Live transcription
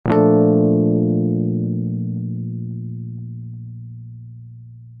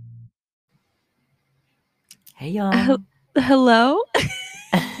Hey y'all. Hello?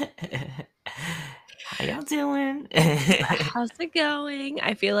 How y'all doing? How's it going?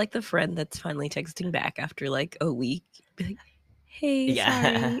 I feel like the friend that's finally texting back after like a week. Be like, hey,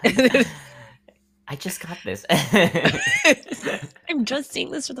 Yeah. sorry. I just got this. I'm just seeing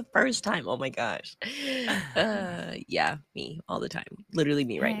this for the first time. Oh my gosh. Yeah, me all the time. Literally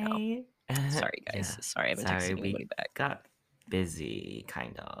me right now. Hey. Sorry, guys. Yeah. Sorry, I haven't Sorry, texted we anybody back. got busy,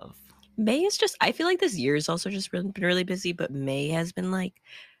 kind of. May is just, I feel like this year is also just been really busy, but May has been like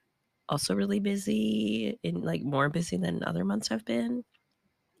also really busy and like more busy than other months have been.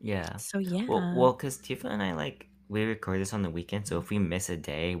 Yeah. So Well, yeah. well, because Tifa and I, we record this on the weekend, so if we miss a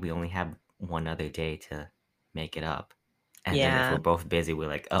day, we only have one other day to make it up. And then if we're Yeah. both busy, we're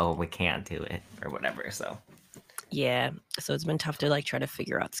like, oh, we can't do it, or whatever, so. Yeah, so it's been tough to like try to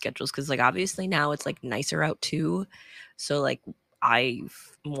figure out schedules because like obviously now it's like nicer out too. So like I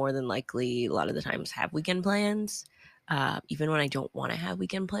more than likely a lot of the times have weekend plans. Even when I don't want to have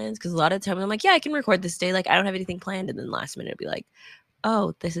weekend plans, because a lot of the time I'm like, yeah, I can record this day. Like I don't have anything planned, and then last minute it'd be like,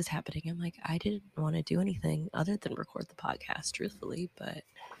 oh, this is happening. I'm like, I didn't want to do anything other than record the podcast, truthfully. But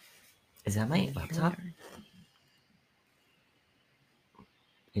Is that my here we laptop? are.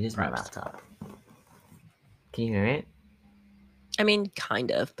 It is my Props. laptop. Can you hear it? I mean, kind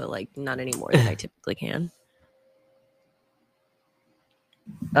of, but like not any more than I typically can.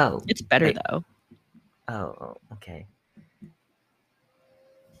 Oh, It's better wait. though. Oh, okay.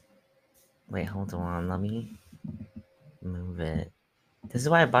 Wait, hold on. Let me move it. This is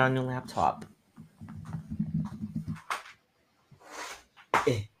why I bought a new laptop.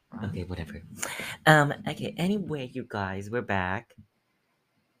 Okay, whatever. Okay, anyway, you guys, we're back.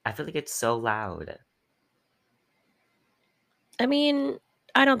 I feel like it's so loud. I mean,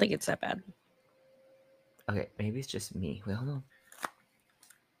 I don't think it's that bad. Okay, maybe it's just me. Wait, hold on.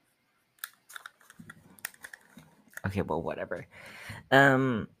 Okay, well, whatever.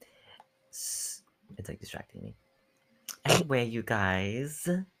 Um, it's like distracting me. Anyway, you guys.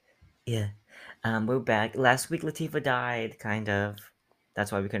 Yeah. We're back. Last week Latifah died, kind of.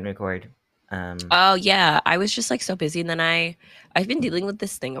 That's why we couldn't record. Oh yeah, I was just like so busy, and then I've been dealing with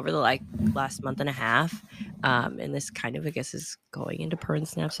this thing over the like last month and a half, and this kind of I guess is going into perm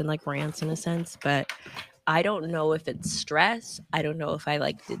snaps and like rants in a sense, but I don't know if it's stress. I don't know if I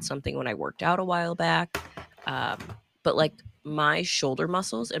like did something when I worked out a while back, but like my shoulder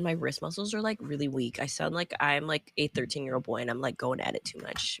muscles and my wrist muscles are like really weak. I sound like I'm like a 13-year-old boy and I'm like going at it too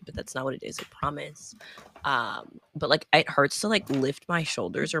much, but that's not what it is. I promise. But like it hurts to like lift my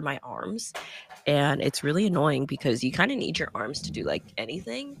shoulders or my arms, and it's really annoying because you kind of need your arms to do like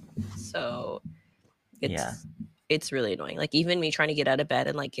anything. So yeah. it's really annoying. Like even me trying to get out of bed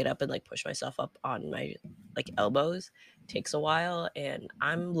and like get up and like push myself up on my like elbows takes a while, and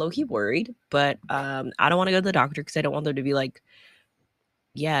I'm low-key worried, but I don't want to go to the doctor because I don't want them to be like,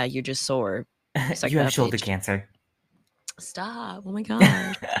 yeah, you're just sore. Suck You it have up, shoulder bitch. cancer. Stop. Oh my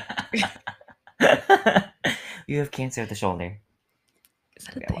gosh. You have cancer of the shoulder. Is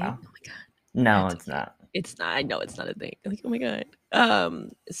that a Okay, thing? wow. Oh my god. No, That's it's okay. not. It's not. I know it's not a thing. Like, oh my god.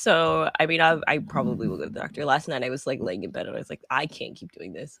 So I mean, I probably will go to the doctor. Last night I was like laying in bed and I was like, I can't keep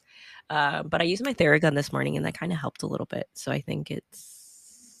doing this. But I used my Theragun this morning and that kind of helped a little bit. So I think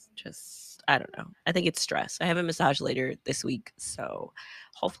it's just I don't know. I think it's stress. I have a massage later this week, so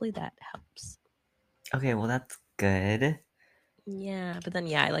hopefully that helps. Okay, well that's good. Yeah, but then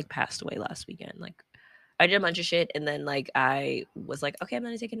yeah, I like passed away last weekend. Like I did a bunch of shit and then like I was like, okay, I'm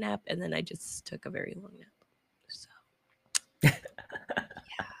gonna take a nap, and then I just took a very long nap. So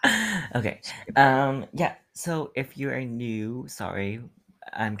Okay. sorry about that. Yeah, so if you are new, sorry.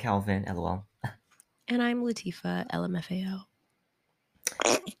 I'm Calvin, lol. And I'm Latifa, LMFAO.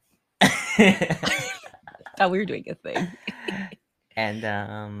 Thought we were doing a thing. And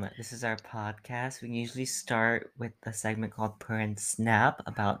this is our podcast. We usually start with a segment called Purr and Snap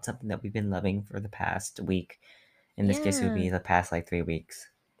about something that we've been loving for the past week. In this case, it would Yeah, be the past like 3 weeks.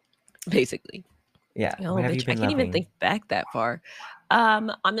 basically. Yeah, Oh, what have you bitch, I been can't even loving? think back that far.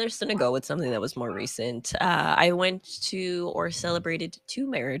 I'm just gonna go with something that was more recent. I went to or celebrated 2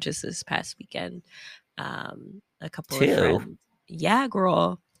 marriages this past weekend. A couple of Two. friends. Yeah,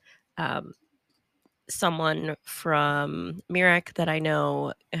 girl. Um, Someone from Mirek that I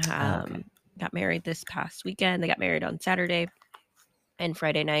know Oh, okay. got married this past weekend. They got married on Saturday and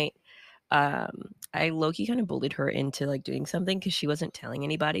Friday night. I low-key kind of bullied her into like doing something because she wasn't telling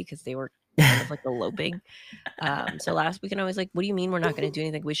anybody because they were kind of like eloping. So last weekend I was like, what do you mean we're not going to do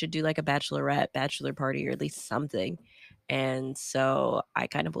anything? We should do like a bachelor party or at least something. And so I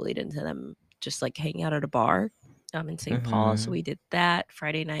kind of bullied into them just like hanging out at a bar. in St. Paul. So Mm-hmm. we did that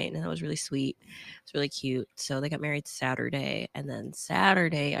Friday night, and that was really sweet. It's really cute. So they got married Saturday, and then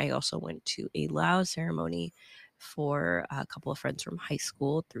Saturday I also went to a Lao ceremony for a couple of friends from high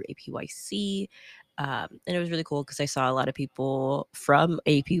school through APYC. And it was really cool because I saw a lot of people from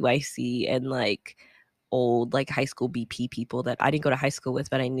APYC and like old like high school BP people that I didn't go to high school with,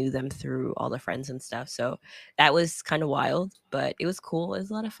 but I knew them through all the friends and stuff. So that was kind of wild, but it was cool. It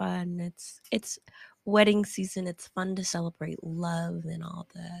was a lot of fun. It's wedding season. It's fun to celebrate love and all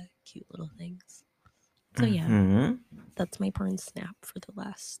the cute little things. So yeah, Mm-hmm. that's my burn snap for the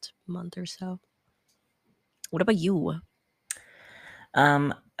last month or so. What about you?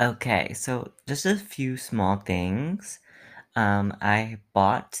 Okay, so just a few small things. I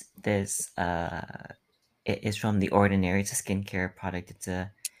bought this, it is from The Ordinary. It's a skincare product. It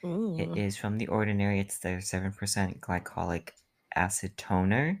Mm. is from The Ordinary. It's their 7% glycolic acid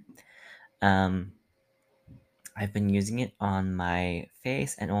toner. Um, I've been using it on my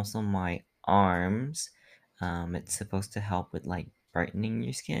face and also my arms. It's supposed to help with like brightening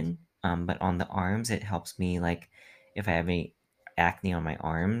your skin. But on the arms, it helps me like if I have any acne on my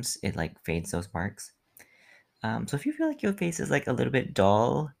arms, it like fades those marks. So if you feel like your face is like a little bit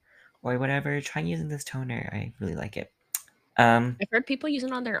dull or whatever, try using this toner. I really like it. Um, I've heard people use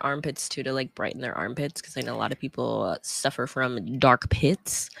it on their armpits too to like brighten their armpits because I know a lot of people suffer from dark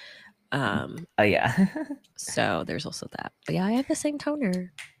pits. Um, oh yeah. so there's also that. But yeah, I have the same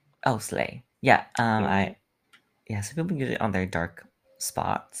toner. Oh, slay. Yeah. Period. Some people use it on their dark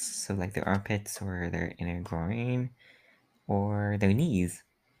spots, so like their armpits or their inner groin or their knees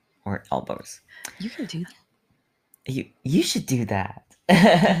or elbows. You can do You should do that.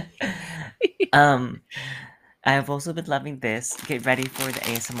 that. um, I've also been loving this. Get ready for the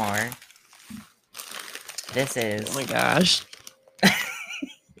ASMR. This Oh my is gosh.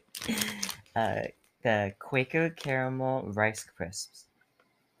 uh the Quaker caramel rice crisps.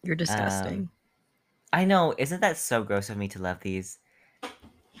 You're Um, disgusting. I know, isn't that so gross of me to love these?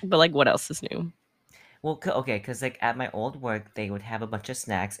 But like what else is new? Well, okay, because like at my old work, they would have a bunch of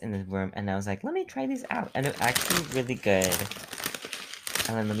snacks in the room, and I was like, let me try these out, and they're actually really good.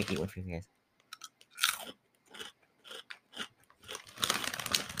 And then let me eat one for you guys.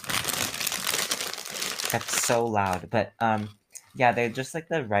 That's so loud, but yeah, they're just like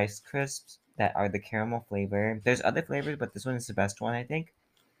the rice crisps that are the caramel flavor. There's other flavors, but this one is the best one, I think.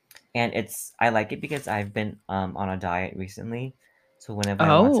 And I like it because I've been on a diet recently, so whenever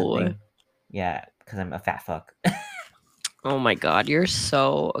I want Oh. something, yeah, because I'm a fat fuck. Oh my god, you're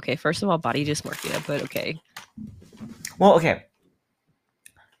so okay. First of all, body dysmorphia, but okay. Well, okay,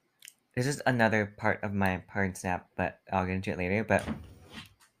 this is another part of my parent snap, but I'll get into it later. But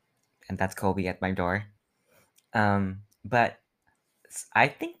and that's Kobe at my door. But I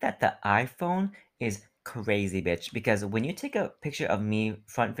think that the iPhone is crazy, bitch. Because when you take a picture of me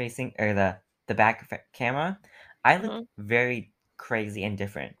front facing or the back camera, I look Uh-huh. very crazy and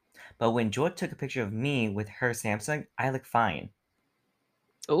different. But when Joy took a picture of me with her Samsung, I look fine.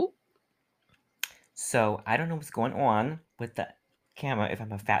 Oh, So I don't know what's going on with the camera if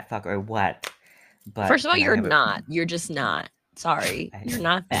I'm a fat fuck or what. first But of all, and I you're have a not. You're just not. Sorry, I, you're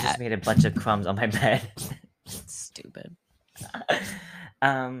not I just fat. made a bunch of crumbs on my bed. Stupid.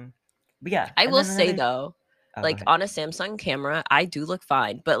 um, but yeah, I and will then say another. though, Oh, go like ahead. on a Samsung camera, I do look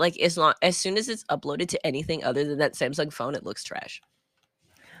fine. But like as soon as it's uploaded to anything other than that Samsung phone, it looks trash.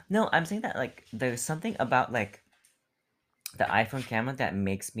 No, I'm saying that like there's something about like the iPhone camera that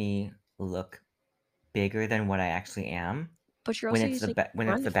makes me look bigger than what I actually am But you're when also it's using when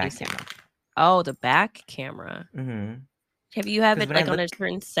it's the front back facing. camera. Oh, the back camera. Mm-hmm. Have you have Because it when I like on a look,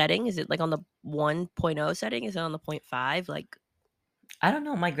 certain setting? Is it like on the 1.0 setting? Is it on the 0.5? Like, I don't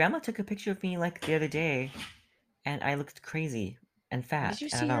know. My grandma took a picture of me like the other day, and I looked crazy and when did fat. you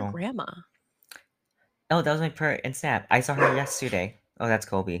I don't see your know. grandma? Oh, that was my per and snap. I saw her yesterday. Oh, that's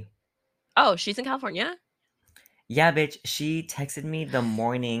Colby. Oh, she's in California? Yeah, bitch. She texted me the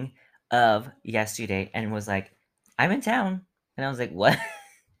morning of yesterday and was like, "I'm in town," and I was like, "What?"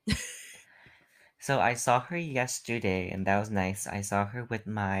 So I saw her yesterday, and that was nice. I saw her with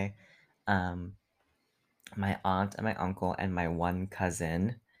um my aunt and my uncle and my one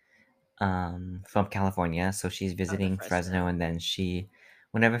cousin from California. So she's Oh, the visiting Fresno, Fresno. and then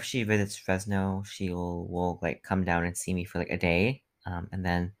whenever she visits Fresno, she'll will like come down and see me for like a day, and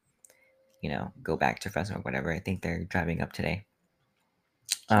then go back to Fresno or whatever. I think they're driving up today.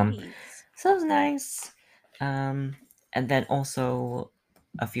 Um, Cuties. so it was nice. Um, and then also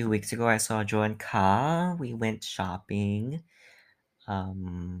a few weeks ago, I saw Joe and Ka. We went shopping.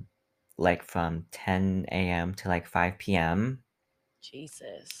 Um, like from 10 a.m. to like 5 p.m.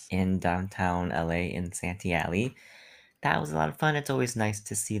 Jesus. in downtown LA in Santee Alley. That was a lot of fun. It's always nice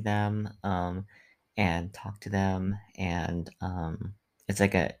to see them and talk to them, and it's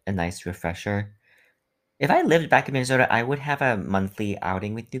like a nice refresher. If I lived back in Minnesota, I would have a monthly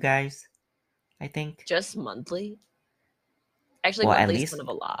outing with you guys, I think. Just monthly? Actually, Well, monthly is kind of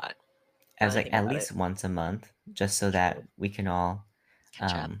a lot. I Now was that I like think at about it. least once a month, just so True. that we can all,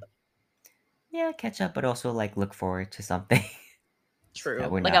 Catch up. um, yeah, catch up, but also like look forward to something that True.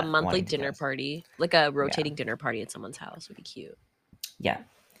 we're Like a not monthly wanting to dinner cancel. party, like a Yeah, rotating dinner party at someone's house would be cute. yeah.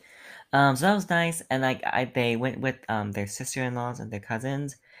 So that was nice, and like they went with their sister-in-laws and their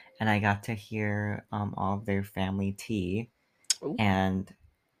cousins, and I got to hear all of their family tea, Ooh. and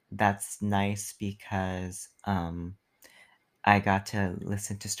that's nice because I got to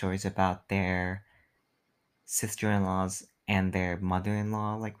listen to stories about their sister-in-laws and their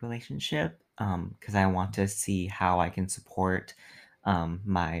mother-in-law like relationship because I want to see how I can support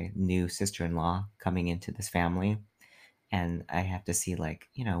my new sister-in-law coming into this family, and I have to see like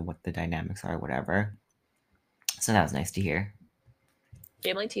what the dynamics are, whatever. So that was nice to hear.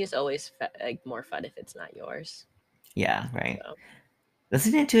 Family tea is always like more fun if it's not yours. Yeah, right. So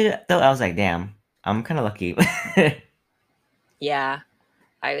Listening to it though, I was like, damn, I'm kind of lucky. yeah,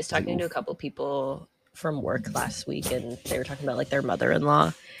 I was It's like, talking to a oof. couple people from work last week, and they were talking about like their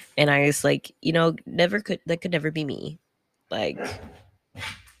mother-in-law, and I was like, never could that could never be me. Like,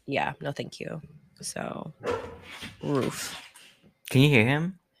 yeah, no, thank you. So, roof. Can you hear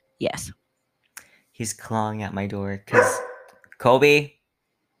him? Yes. He's clawing at my door because Kobe.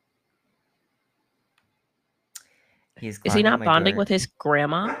 He's Is he clawing at not my bonding door. with his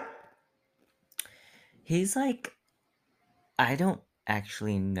grandma? He's like, I don't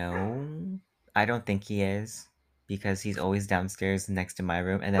actually know. I don't think he is because he's always downstairs next to my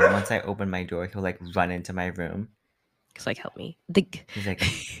room. And then once I open my door, he'll like run into my room. Because like, help me. He's like,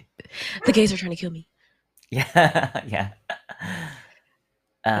 The gays are trying to kill me. yeah, yeah.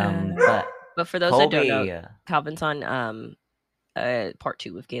 Uh, But but for those that don't know, Kobe, Calvin's on part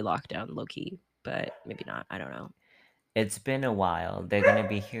 2 of Gay Lockdown, low key, but maybe not. I don't know. it's been a while. They're gonna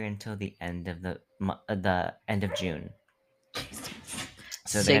be here until the end of June.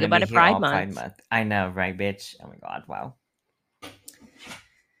 So they're Say gonna goodbye be to here Pride all Pride Month. Month. I know, right, bitch? Oh my god, wow.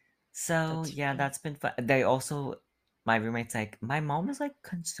 So That's yeah, funny. that's been fun. They also, my roommate's like, my mom is like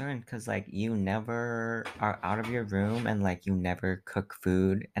concerned because like you never are out of your room and like you never cook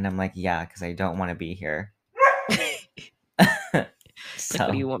food, and I'm like, yeah, because I don't want to be here. Like, what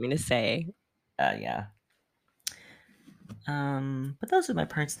do So you want me to say? yeah. But those are my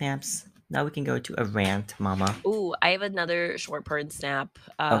parent snaps. Now we can go to a rant, Mama. Ooh, I have another short bird snap.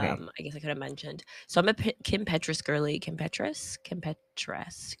 Okay, I guess I could have mentioned. So I'm a Kim Petras girly. Kim Petras? Kim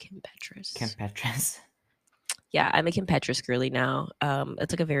Petras. Kim Kim Petras. Petras. Yeah, I'm a Kim Petras girly now.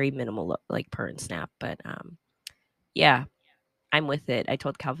 It's like a very minimal like parent snap, but yeah, I'm with it. I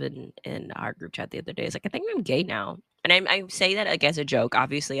told Calvin in our group chat the other day, it's like, I think I'm gay now. And I say that like as a joke.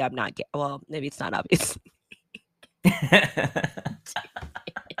 Obviously, I'm not gay. Well, maybe it's not obvious.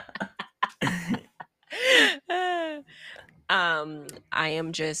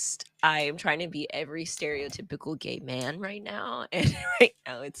 I am trying to be every stereotypical gay man right now. And right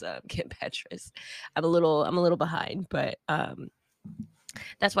now it's Kim Petras. I'm a little behind, but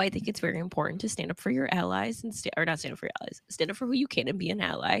that's why I think it's very important to stand up for your allies and or not stand up for your allies, stand up for who you can and be an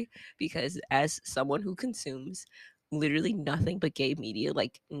ally. Because as someone who consumes literally nothing but gay media,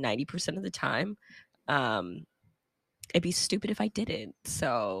 like 90% of the time, um, it'd be stupid if I didn't.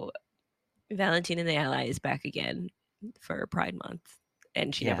 So Valentine and the ally is back again for Pride Month,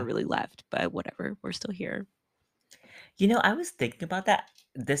 and she never Yeah. really left. But whatever, we're still here. I was thinking about that.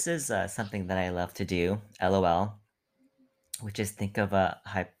 This is something that I love to do, LOL, which is think of a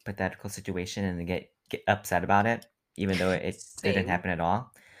hypothetical situation and then get upset about it, even though it didn't Same. happen at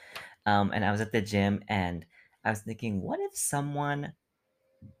all. And I was at the gym and I was thinking, what if someone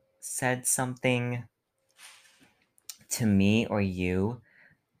said something to me or you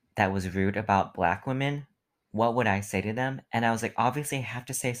that was rude about black women? What would I say to them? And I was like, obviously, I have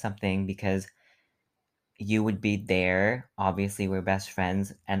to say something because you would be there. Obviously, we're best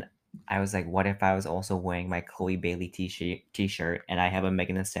friends. And I was like, what if I was also wearing my Chloe Bailey t-shirt and I have a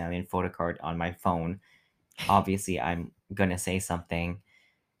Megan Thee Stallion photo card on my phone? Obviously, I'm gonna say something.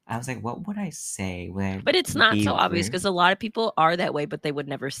 I was like, what would I say? Would I But it's not be so obvious rude? because a lot of people are that way, but they would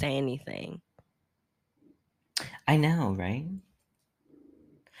never say anything. I know, right?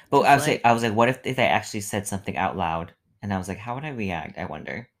 But Because like, I was like, what if I actually said something out loud? And I was like, how would I react? I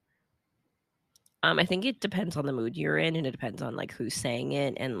wonder. I think it depends on the mood you're in, and it depends on, like, who's saying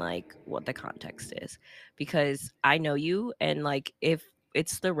it and, like, what the context is. Because I know you, and, like, if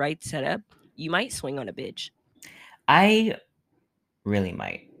it's the right setup, you might swing on a bitch. I really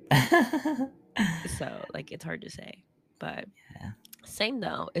might. So, like, it's hard to say. But Yeah. same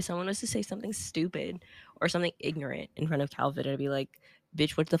though, if someone was to say something stupid or something ignorant in front of Calvin, I'd be like,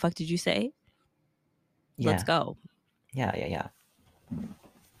 "Bitch, what the fuck did you say? Let's Yeah. go." Yeah. Yeah. Yeah.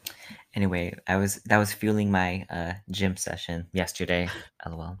 Anyway, that was fueling my gym session yesterday.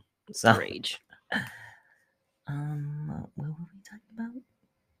 LOL. The So, rage. what were we talking about?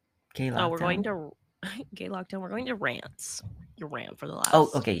 Gay Oh, we're going lockdown. to gay lockdown. We're going to rants. Your rant for the Oh,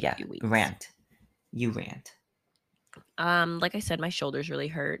 last okay, yeah. few weeks. Rant. You rant. Like I said, my shoulders really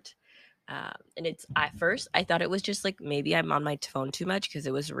hurt. And it's at first I thought it was just like maybe I'm on my phone too much because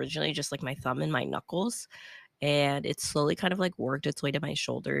it was originally just like my thumb and my knuckles, and it slowly kind of like worked its way to my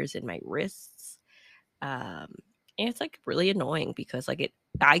shoulders and my wrists. Um, and it's like really annoying because like it.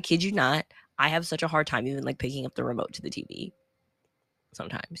 I kid you not, I have such a hard time even like picking up the remote to the TV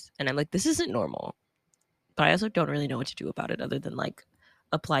sometimes, and I'm like, this isn't normal. But I also don't really know what to do about it other than like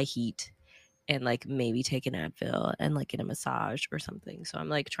apply heat and like maybe take an Advil and like get a massage or something. So I'm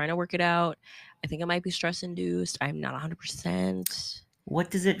like trying to work it out. I think it might be stress induced. I'm not 100%.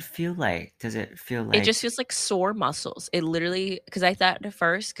 What does it feel like? Does it feel It just like feels like sore muscles. It literally, because I thought at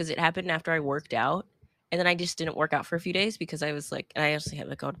first, because it happened after I worked out. And then I just didn't work out for a few days because I was like, and I actually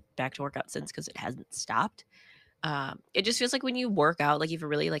haven't gone back to work out since because it hasn't stopped. It just feels like when you work out, like you have a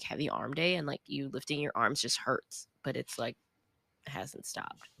really like heavy arm day and like you lifting your arms just hurts, but it's like it hasn't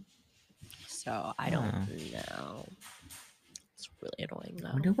stopped. So I don't oh, know. It's really annoying I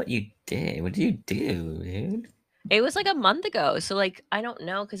though. wonder what you did. What did you do, dude? It was like a month ago. So like I don't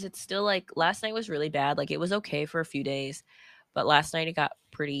know because it's still like last night was really bad. Like it was okay for a few days, but last night it got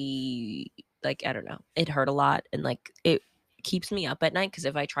pretty like I don't know. It hurt a lot and like it keeps me up at night because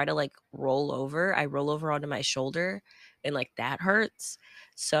if I try to like roll over, I roll over onto my shoulder and like that hurts.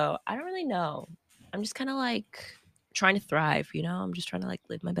 So I don't really know. I'm just kind of like trying to thrive, you know? I'm just trying to like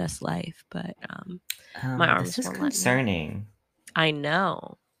live my best life, but my This arms is won't let me. concerning. I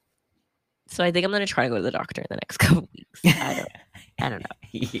know. So I think I'm gonna try to go to the doctor in the next couple weeks. I don't know.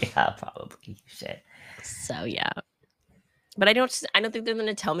 Yeah, probably you should. So yeah. But I don't think they're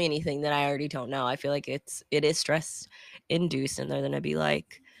gonna tell me anything that I already don't know. I feel like it is stress induced and they're gonna be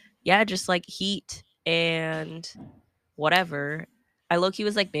like, yeah, just like heat and whatever. I low key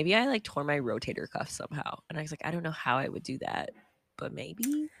was like, maybe I like tore my rotator cuff somehow. And I was like, I don't know how I would do that, but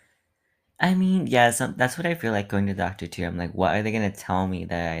maybe. I mean, yeah, that's what I feel like going to the doctor too. I'm like, what are they gonna tell me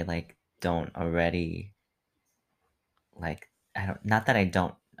that I like don't already like? I don't. Not that I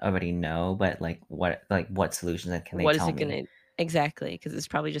don't already know, but like what solutions can they What is tell it me? gonna exactly? Because it's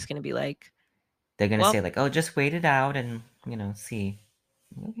probably just gonna be like, They're gonna well, say like, oh, just wait it out and see.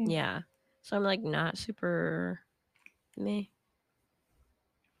 Okay, yeah. So I'm like not super meh.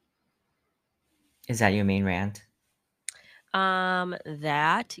 is that your main rant?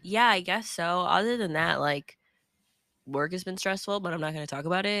 That, yeah, I guess so. Other than that, like work has been stressful, but I'm not going to talk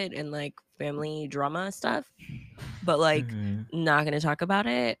about it and like family drama stuff, but like Mm-hmm. not going to talk about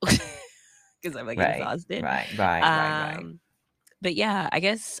it because I'm like Right, exhausted. right, right, right, right. Um, but yeah, I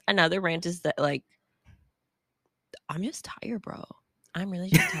guess another rant is that like I'm just tired, bro. I'm really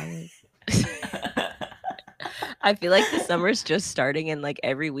just tired. I feel like the summer's just starting and like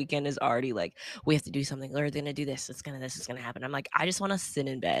every weekend is already like we have to do something. We're gonna do this. This is gonna happen. I'm like, I just want to sit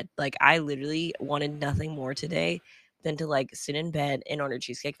in bed. Like I literally wanted nothing more today than to like sit in bed and order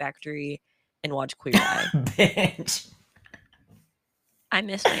Cheesecake Factory and watch Queer Eye. Bitch. I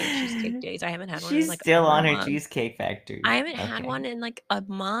miss my cheesecake days. I haven't had one in She's like still over a on her month. Cheesecake I Factory. haven't had Okay. one in like a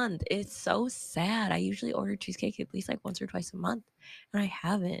month. It's so sad. I usually order cheesecake at least like once or twice a month, and I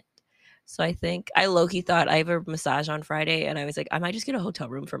haven't. So I think I low key thought I have a massage on Friday, and I was like, I might just get a hotel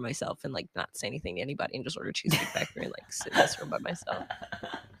room for myself and like not say anything to anybody and just order Cheesecake Factory and like sit in this room by myself.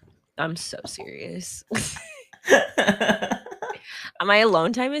 I'm so serious. My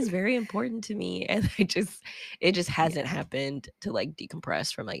alone time is very important to me, and it just hasn't Yeah. happened to like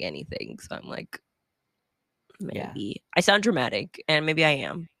decompress from like anything. So I'm like, Yeah. maybe I sound dramatic, and maybe I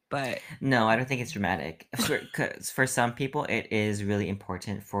am, but No, I don't think it's dramatic. Because for some people, it is really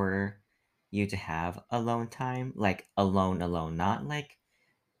important for you to have alone time, like alone, alone, not like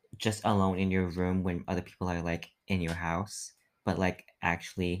just alone in your room when other people are like in your house, but like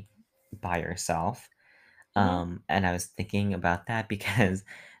actually by yourself. mhm. And I was thinking about that because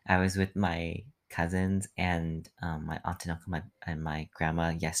I was with my cousins and my aunt and uncle and my grandma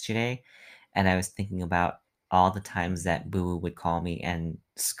yesterday, and I was thinking about all the times that Boo would call me and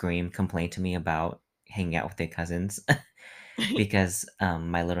complain to me about hanging out with their cousins because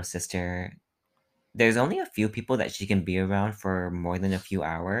my little sister, there's only a few people that she can be around for more than a few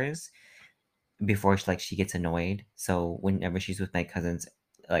hours before she gets annoyed. So whenever she's with my cousins,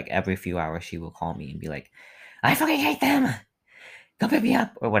 like every few hours, she will call me and be like, "I fucking hate them. Go pick me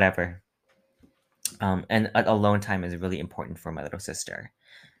up," or whatever. And alone time is really important for my little sister.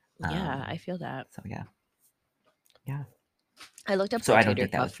 Yeah, I feel that. So yeah, yeah. I looked up So I don't rotator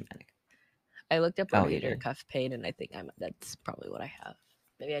think that was cuff. dramatic. I looked up Oh, you rotator did. cuff pain, and I think that's probably what I have.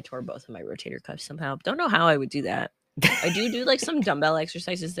 Maybe I tore both of my rotator cuffs somehow. Don't know how I would do that. I do like some dumbbell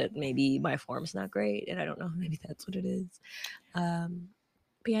exercises that maybe my form's not great, and I don't know. Maybe that's what it is.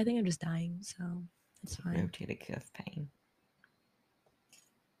 But yeah, I think I'm just dying, so it's fine. Rotator cuff pain.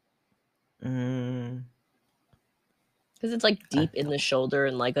 Mm, Because it's like deep in the adult. shoulder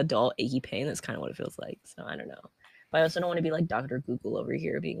and like adult achy pain. That's kind of what it feels like. So I don't know. But I also don't want to be like Dr. Google over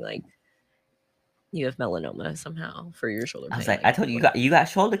here being like, you have melanoma somehow for your shoulder I was pain. like, Like, I told you what? you got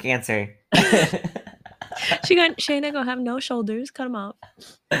shoulder cancer. Shayna gonna have no shoulders. Cut them off.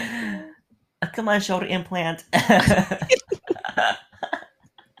 Come on, shoulder implant.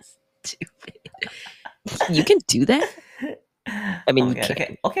 Stupid. You can do that? I Oh mean, my you god. can.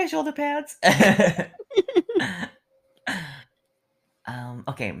 Okay. Okay, shoulder pads.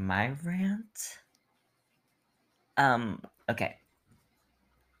 Okay, my rant. Um, okay.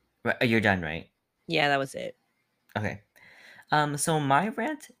 You're done, right? Yeah, that was it. Okay. So my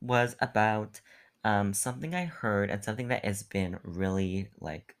rant was about something I heard and something that has been really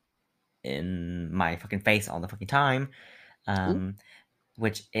like in my fucking face all the fucking time. Ooh,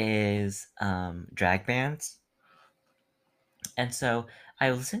 Which is drag bands. And so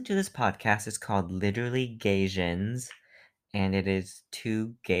I listened to this podcast. It's called Literally Gaysians, and it is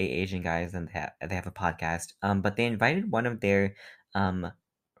two gay Asian guys, and they have a podcast. But they invited one of their um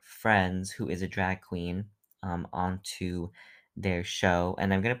friends who is a drag queen onto their show,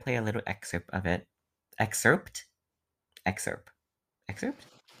 and I'm gonna play a little excerpt of it. Excerpt, excerpt, excerpt.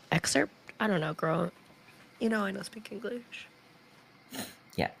 excerpt? I don't know, girl. You know I don't speak English.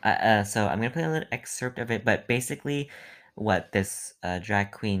 Yeah. So I'm gonna play a little excerpt of it, but basically, what this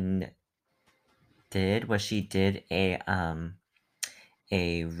drag queen did was she did a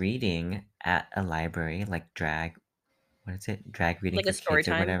reading at a library, like drag. What is it? Drag reading Like a for story kids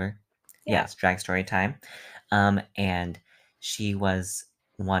or time. whatever. Yeah. Yes, drag story time. And she was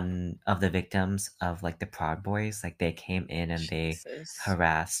one of the victims of like the Proud Boys. Like they came in and they Jesus.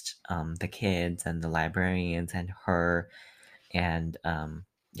 harassed the kids and the librarians and her. And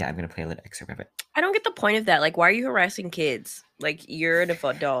yeah, I'm gonna play a little excerpt of it. I don't get the point of that. Like, why are you harassing kids? Like, you're an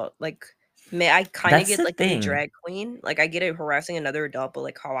adult. Like, may I kind of That's get the like the thing. drag queen? Like, I get it harassing another adult, but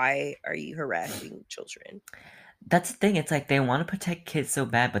like, why are you harassing children? That's the thing. It's like they want to protect kids so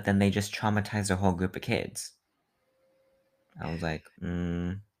bad, but then they just traumatize a whole group of kids. I was like,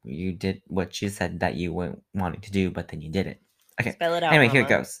 you did what you said that you weren't wanting to do, but then you did it. Okay. Spell it out, Anyway, here it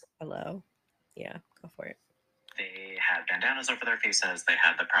mama. goes. Hello. Yeah, go for it. They had bandanas over their faces. They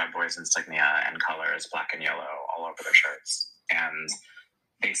had the Proud Boys insignia and colors, black and yellow, all over their shirts. And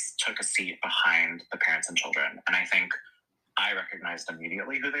they took a seat behind the parents and children. And I think I recognized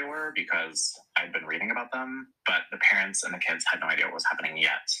immediately who they were because I'd been reading about them, but the parents and the kids had no idea what was happening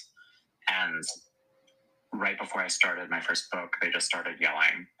yet. And right before I started my first book, they just started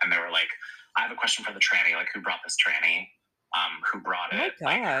yelling, and they were like, "I have a question for the tranny. Like, who brought this tranny? Who brought Oh my it?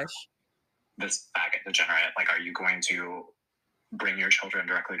 Like, gosh. this faggot degenerate. Like, are you going to bring your children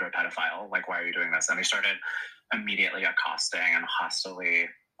directly to a pedophile? Like, why are you doing this?" And they started immediately accosting and hostily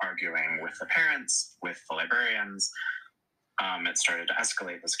arguing with the parents, with the librarians. It started to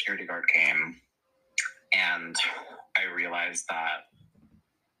escalate. The security guard came, and I realized that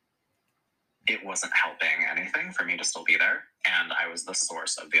it wasn't helping anything for me to still be there. And I was the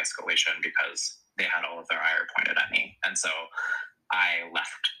source of the escalation because they had all of their ire pointed at me. And so I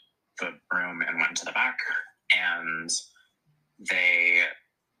left the room and went to the back, and they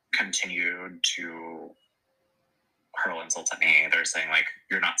continued to hurl insults at me. They're saying, like,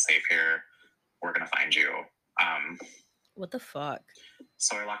 "You're not safe here. We're going to find you." What the fuck?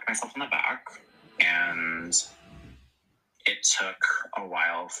 So I locked myself in the back, and it took a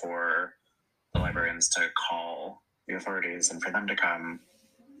while for the librarians to call the authorities and for them to come.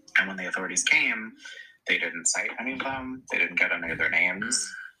 And when the authorities came, they didn't cite any of them. They didn't get any of their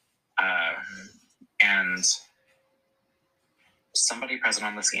names. And somebody present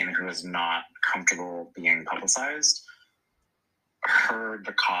on the scene who is not comfortable being publicized heard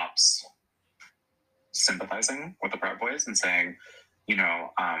the cops sympathizing with the Proud Boys and saying, you know,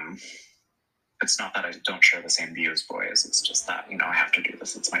 it's not that I don't share the same views, boys. It's just that, I have to do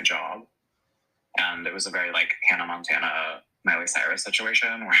this. It's my job. And it was a very like Hannah Montana, Miley Cyrus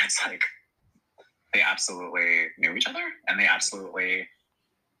situation where it's like they absolutely knew each other and they absolutely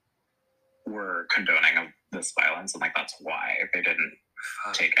were condoning of this violence. And like, that's why they didn't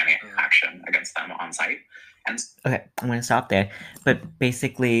take any action against them on site. And Okay, I'm gonna stop there. But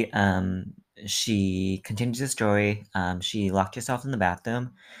basically, she continues the story. She locked herself in the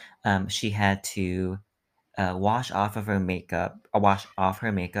bathroom. She had to wash off her makeup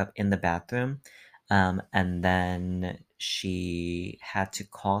in the bathroom, and then she had to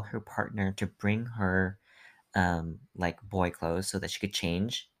call her partner to bring her like boy clothes so that she could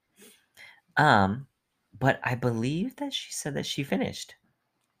change. Um, but I believe that she said that she finished.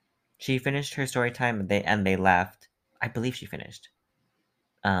 She finished her story time, and they left. I believe she finished.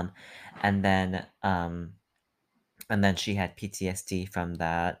 Um, and then um, and then she had PTSD from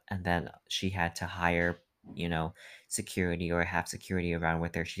that, and then she had to hire, you know, security or have security around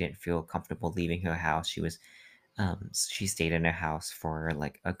with her. She didn't feel comfortable leaving her house. She stayed in her house for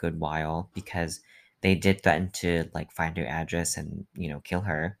like a good while because they did threaten to like find her address and kill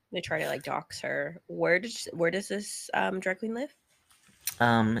her. They try to like dox her. Where does this drag queen live?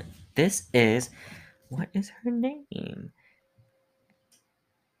 Um, this is what is her name?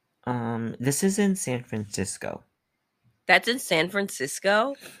 This is in San Francisco. That's in San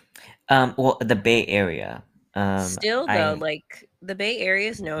Francisco. Well, the Bay Area. Still though, I like the Bay Area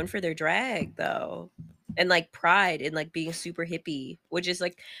is known for their drag though. And like pride and like being super hippie, which is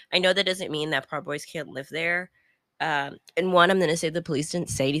like I know that doesn't mean that Proud Boys can't live there. And one, I'm gonna say the police didn't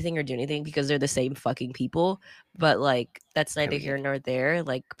say anything or do anything because they're the same fucking people. But like that's neither here period. nor there.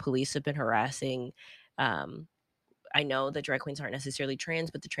 Like police have been harassing I know that drag queens aren't necessarily trans,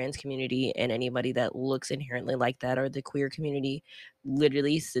 but the trans community and anybody that looks inherently like that or the queer community,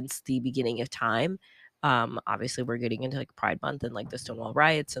 literally since the beginning of time. Obviously, we're getting into like Pride Month and like the Stonewall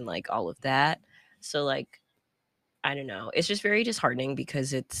riots and like all of that. So like, I don't know. It's just very disheartening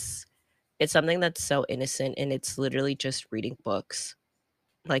because it's something that's so innocent and it's literally just reading books.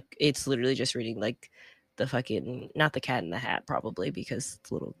 Like it's literally just reading like the fucking not the Cat in the Hat probably because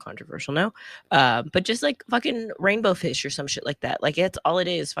it's a little controversial now. But just like fucking rainbow fish or some shit like that. Like it's all it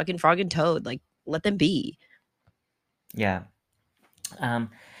is. Fucking frog and toad. Like let them be. Yeah. Um,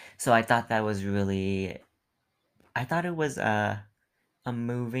 so I thought that was really. I thought it was a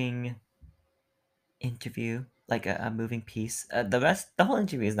moving interview, like a moving piece. The whole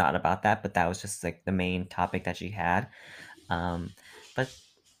interview is not about that, but that was just like the main topic that she had. Um, but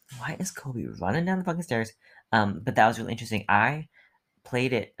why is Kobe running down the fucking stairs? But that was really interesting. I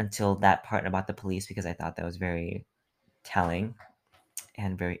played it until that part about the police because I thought that was very telling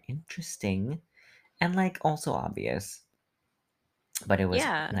and very interesting and like also obvious. But it was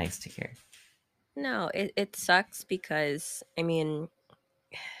Yeah. nice to hear. No, it sucks because I mean,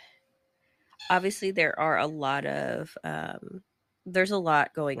 obviously there are a lot of there's a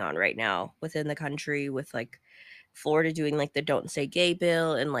lot going on right now within the country with like Florida doing like the don't say gay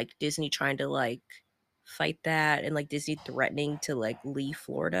bill and like Disney trying to like fight that and like Disney threatening to like leave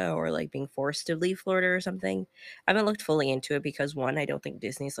Florida or like being forced to leave Florida or something. I haven't looked fully into it because one, I don't think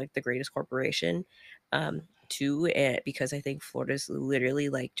Disney's like the greatest corporation. Two, because I think Florida's literally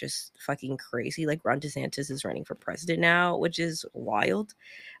like just fucking crazy. Like Ron DeSantis is running for president now, which is wild,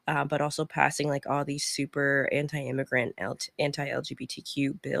 but also passing like all these super anti-immigrant,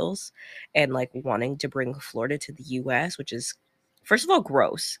 anti-LGBTQ bills, and like wanting to bring Florida to the U.S., which is first of all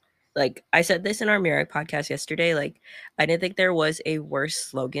gross. Like I said this in our Mirror podcast yesterday. Like I didn't think there was a worse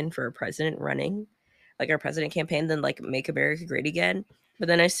slogan for a president running, like our president campaign, than like "Make America Great Again." But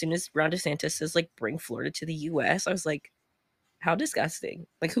then as soon as Ron DeSantis says like "Bring Florida to the U.S.," I was like, how disgusting!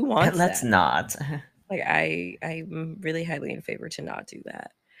 Like who wants Let's that? not. Like I'm really highly in favor to not do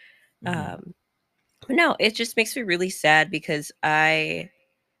that. Mhm. Um, but no, it just makes me really sad because I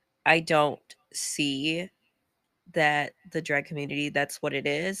don't see that the drag community that's what it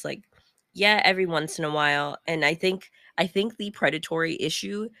is. Like, yeah, every once in a while, and I think the predatory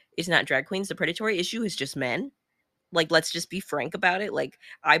issue is not drag queens. The predatory issue is just men. Like, let's just be frank about it. Like,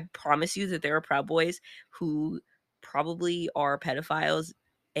 I promise you that there are Proud Boys who probably are pedophiles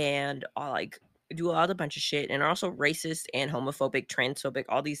and are like do a lot of bunch of shit and are also racist and homophobic, transphobic,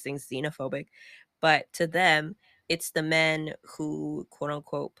 all these things, xenophobic. But to them, it's the men who quote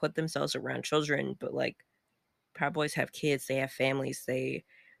unquote put themselves around children, but like Proud Boys have kids, they have families, they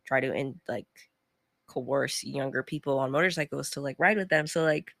try to like coerce younger people on motorcycles to like ride with them. So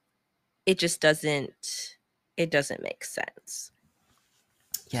like it doesn't make sense.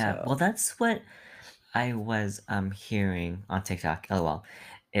 Yeah, well, So that's what I was hearing on TikTok. LOL.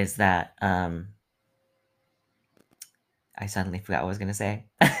 is that I suddenly forgot what I was gonna say.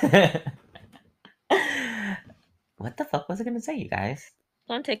 What the fuck was I gonna say, you guys?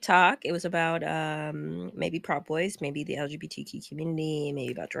 On TikTok, it was about maybe Prop Boys, maybe the LGBTQ community,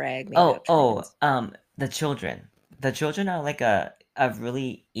 maybe about drag, maybe Oh, about trans. the children. The children are like a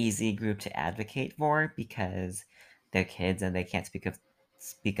really easy group to advocate for because they're kids and they can't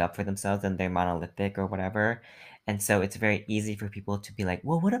speak up for themselves and they're monolithic or whatever. And so it's very easy for people to be like,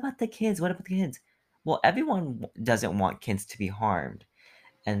 "Well, what about the kids? What about the kids?" Well, everyone doesn't want kids to be harmed.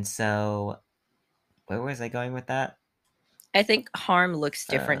 And so where was I going with that? I think harm looks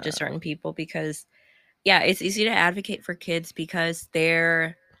different to Uh certain people because yeah, it's easy to advocate for kids because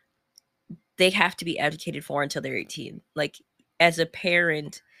they have to be advocated for until they're 18. Like as a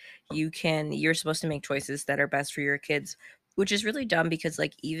parent, you're supposed to make choices that are best for your kids, which is really dumb because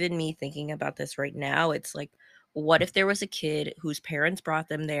like even me thinking about this right now, it's like what if there was a kid whose parents brought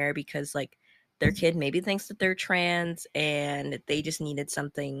them there because like their kid maybe thinks that they're trans and they just needed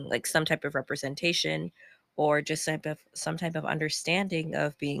something like some type of representation or just some type of understanding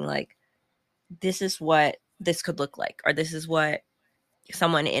of being like this is what this could look like or this is what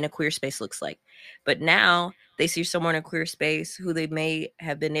someone in a queer space looks like. But now they see someone in a queer space who they may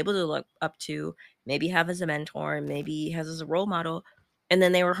have been able to look up to, maybe have as a mentor, maybe has as a role model, and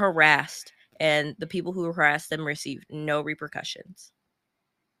then they were harassed. And the people who harassed them received no repercussions.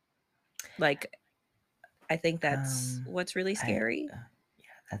 Like, I think that's um what's really I scary. yeah,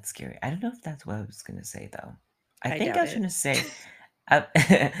 that's scary. I don't know if that's what I was gonna say though. I I think I doubt was it. trying to say I,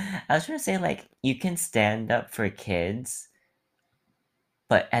 I was trying to say like you can stand up for kids,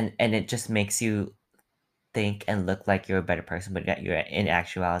 but and it just makes you think and look like you're a better person, but yet you're in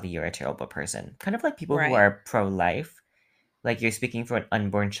actuality you're a terrible person. Kind of like people who Right. are pro-life, like you're speaking for an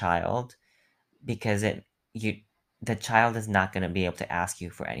unborn child because it you the child is not going to be able to ask you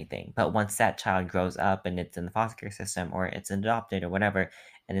for anything. But once that child grows up and it's in the foster care system or it's adopted or whatever,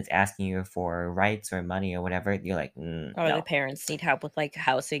 and it's asking you for rights or money or whatever, you're like, Or the no, parents need help with like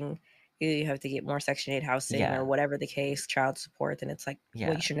housing. You have to get more Section 8 housing or yeah, whatever the case, child support. Then it's like, well,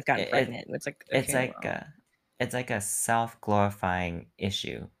 yeah. you shouldn't have gotten It, it pregnant. It's like, it's okay, like well, a, it's like a self-glorifying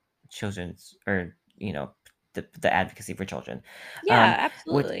issue, children's or the advocacy for children, yeah,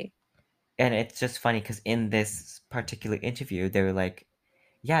 with absolutely. and it's just funny because in this particular interview they were like,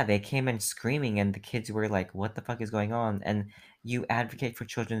 yeah, they came in screaming and the kids were like, what the fuck is going on? And you advocate for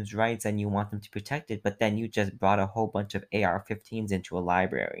children's rights and you want them to be protected, but then you just brought a whole bunch of AR-15s into a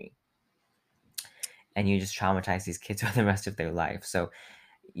library and you just traumatize these kids for the rest of their life. So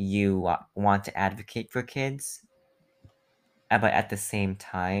you want to advocate for kids, but at the same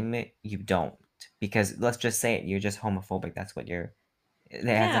time you don't, because let's just say it, you're just homophobic. That's what you're. It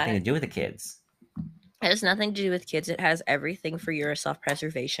has nothing Yeah, to do with the kids. it has nothing to do with kids. It has everything for your self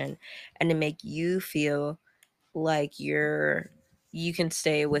preservation and to make you feel like you can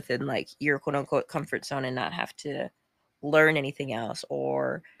stay within like your quote unquote comfort zone and not have to learn anything else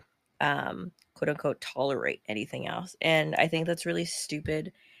or quote unquote tolerate anything else. And I think that's really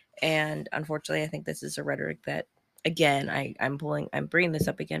stupid. And unfortunately, I think this is a rhetoric that again I'm bringing this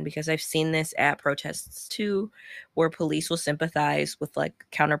up again because I've seen this at protests too, where police will sympathize with like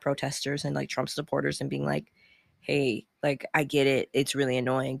counter protesters and like Trump supporters and being like, hey, like I get it, it's really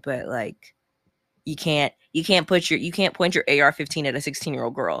annoying, but like you can't point your AR-15 at a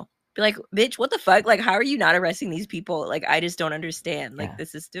 16-year-old girl. Be like, bitch, what the fuck? Like, how are you not arresting these people? Like, I just don't understand. Like, Yeah, the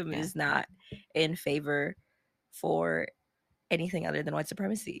system yeah, is not in favor for anything other than white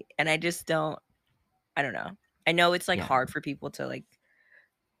supremacy. And I don't know. I know it's like yeah, hard for people to like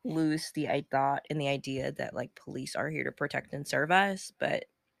lose the I thought and the idea that like police are here to protect and serve us, but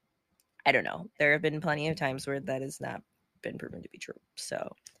I don't know. There have been plenty of times where that has not been proven to be true.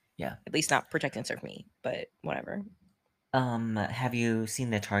 So yeah. at least not protect and serve me, but whatever. Have you seen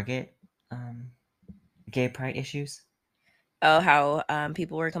the Target um gay pride issues? Oh, how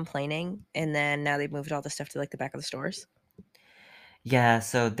people were complaining, and then now they've moved all the stuff to like the back of the stores. Yeah,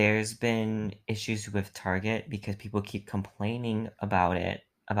 so there's been issues with Target because people keep complaining about it,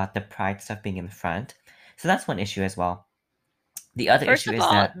 about the pride stuff being in the front. So that's one issue as well. The other First issue of is all,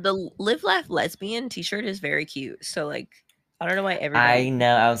 that the Live Laugh Lesbian T-shirt is very cute. So like, I don't know why I everybody.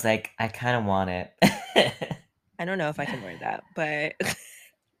 know, I was like, I kind of want it. I don't know if I can wear that, but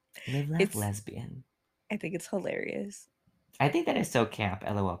Live, laugh, it's. lesbian. I think it's hilarious. I think that is so camp,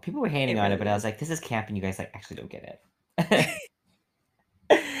 lol. People were hating It on it, really but I was is. like, this is camp, and you guys like actually don't get it.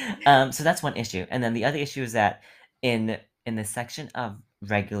 So that's one issue, and then the other issue is that in in the section of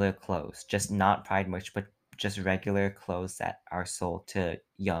regular clothes, just not Pride merch, but just regular clothes that are sold to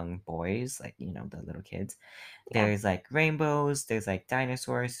young boys, like, you know, the little kids. Yeah. There's like rainbows, there's like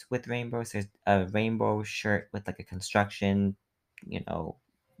dinosaurs with rainbows, there's a rainbow shirt with like a construction, you know,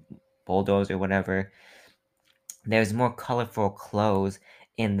 bulldozer or whatever. There's more colorful clothes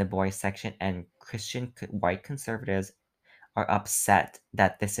in the boys section, and Christian white conservatives are upset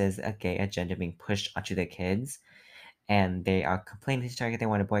that this is a gay agenda being pushed onto the kids, and they are complaining to Target. They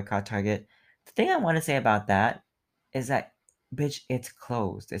want to boycott Target. The thing I want to say about that is that, bitch, it's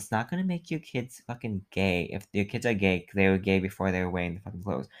closed. It's not gonna make you kids fucking gay. If your kids are gay, they were gay before they were wearing the fucking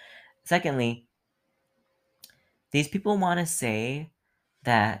clothes. Secondly, these people want to say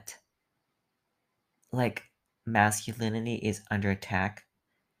that like masculinity is under attack.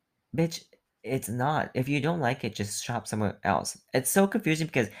 Bitch, it's not. If you don't like it, just shop somewhere else. It's so confusing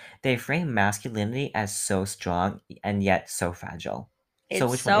because they frame masculinity as so strong and yet so fragile. So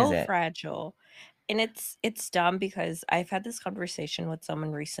It's which one is so it? fragile. And it's dumb because I've had this conversation with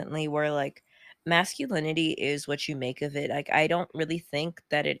someone recently where like masculinity is what you make of it. Like I don't really think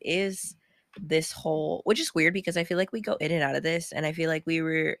that it is this whole, which is weird because I feel like we go in and out of this, and I feel like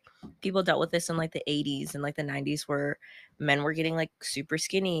people dealt with this in like the 80s and like the 90s where men were getting like super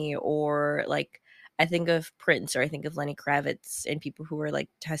skinny, or like I think of Prince, or I think of Lenny Kravitz, and people who were like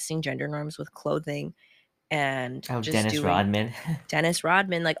testing gender norms with clothing and Oh, just Dennis doing Rodman. Dennis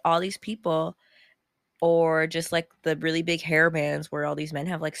Rodman, like all these people, or just like the really big hair bands where all these men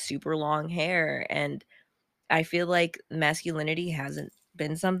have like super long hair. And I feel like masculinity hasn't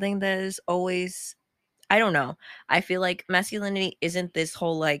been something that is always, I don't know. I feel like masculinity isn't this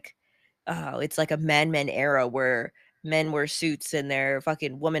whole like, oh, it's like a men era where men wear suits and they're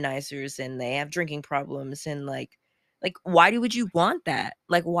fucking womanizers and they have drinking problems, and like why would you want that?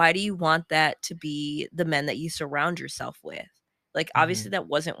 Like why do you want that to be the men that you surround yourself with? Like obviously Mhm. that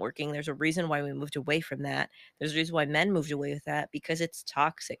wasn't working. There's a reason why we moved away from that. There's a reason why men moved away with that, because it's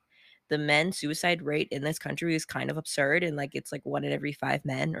toxic. The men suicide rate in this country is kind of absurd, and like it's like 1 in every 5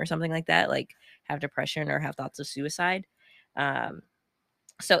 men or something like that like have depression or have thoughts of suicide. Um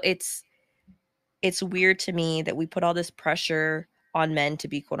so it's weird to me that we put all this pressure on men to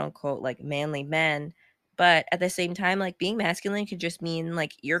be quote unquote like manly men, but at the same time like being masculine could just mean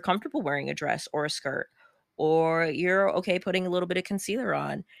like you're comfortable wearing a dress or a skirt, or you're okay putting a little bit of concealer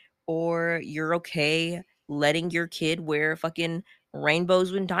on, or you're okay letting your kid wear fucking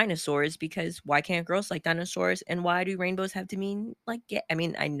rainbows with dinosaurs, because why can't girls like dinosaurs, and why do rainbows have to mean like gay? I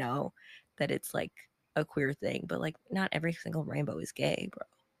mean, I know that it's like a queer thing, but like not every single rainbow is gay, bro.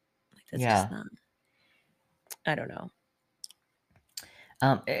 Like that's just Yeah. not, I don't know.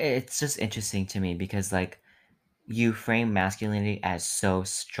 It's just interesting to me because like you frame masculinity as so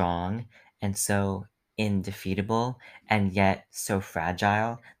strong and so indefeatable and yet so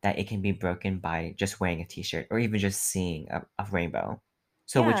fragile that it can be broken by just wearing a t-shirt or even just seeing a rainbow.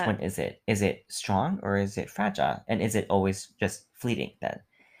 So which Yeah, one is it? Is it strong or is it fragile? And is it always just fleeting then?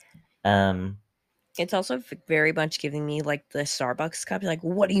 Um it's also very much giving me like the Starbucks cup. Like,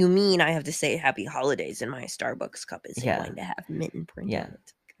 what do you mean I have to say happy holidays and my Starbucks cup isn't yeah. going to have mitten print in Yeah.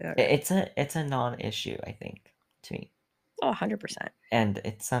 it? All right. It's a non-issue, I think, to me. Oh, 100%. And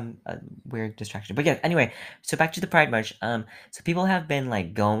it's some weird distraction. But yeah, anyway, so back to the Pride March. So people have been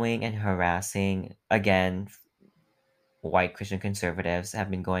like going and harassing again. White Christian conservatives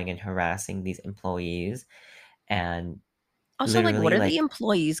have been going and harassing these employees, and Also, like, what literally are the like,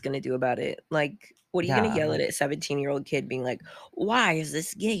 employees going to do about it? Like, what are you going to yeah, yell at a like, 17-year-old kid being like, why is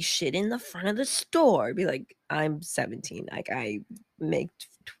this gay shit in the front of the store? Be like, I'm 17. Like, I make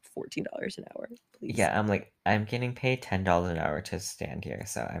 $14 an hour, please. yeah, I'm like, I'm getting paid $10 an hour to stand here,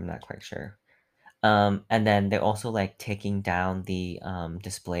 so I'm not quite sure. And then they're also like taking down the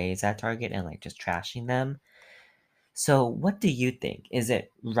displays at Target and like just trashing them. So what do you think? Is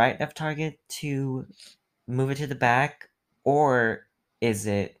it right of Target to move it to the back, or is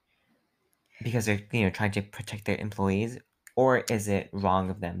it because they're, you know, trying to protect their employees, or is it wrong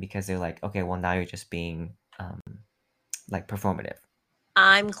of them because they're like, okay, well now you're just being like performative?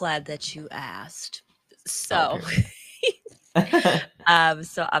 I'm glad that you asked. Oh, So, period.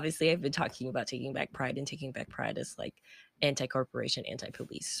 so obviously I've been talking about Taking Back Pride, and Taking Back Pride is like anti-corporation,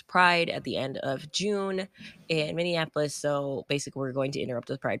 anti-police pride at the end of June in Minneapolis. So basically we're going to interrupt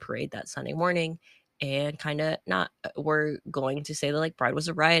the Pride parade that Sunday morning, and kind of not, we're going to say that like Pride was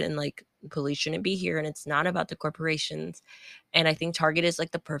a riot and like police shouldn't be here, and it's not about the corporations. And I think Target is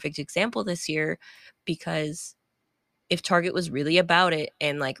like the perfect example this year, because if Target was really about it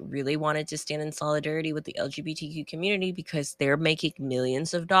and like really wanted to stand in solidarity with the LGBTQ community, because they're making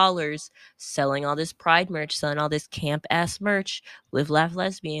millions of dollars selling all this pride merch, selling all this camp ass merch, live, laugh,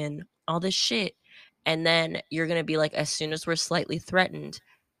 lesbian, all this shit. And then you're going to be like, as soon as we're slightly threatened,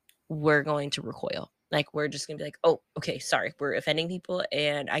 we're going to recoil. Like, we're just going to be like, oh, okay, sorry, we're offending people.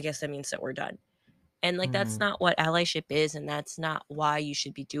 And I guess that means that we're done. And like, that's Mhm. not what allyship is. And that's not why you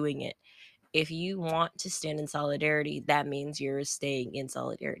should be doing it. If you want to stand in solidarity, that means you're staying in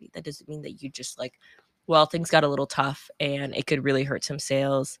solidarity. That doesn't mean that you just like, well, things got a little tough and it could really hurt some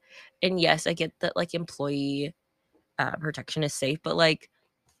sales. And yes, I get that like employee protection is safe, but like,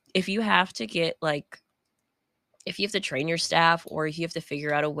 if you have to get like, if you have to train your staff or if you have to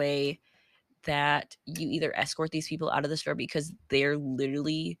figure out a way that you either escort these people out of the store because they're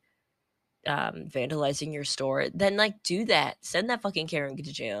literally vandalizing your store, then like do that. Send that fucking Karen to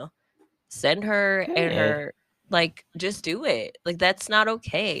jail. Send her and Period. her, like, just do it. Like, that's not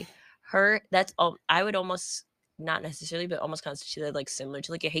okay. Her, that's all. I would almost, not necessarily, but almost constitute that like similar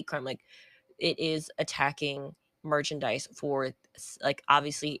to like a hate crime. Like, it is attacking merchandise for like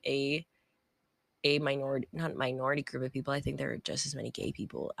obviously a minority, not minority group of people. I think there are just as many gay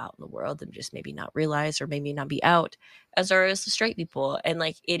people out in the world and just maybe not realize or maybe not be out as there is straight people. And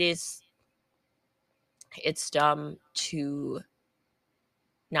like, it's dumb to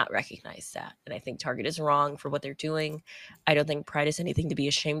not recognize that. And I think Target is wrong for what they're doing. I don't think Pride is anything to be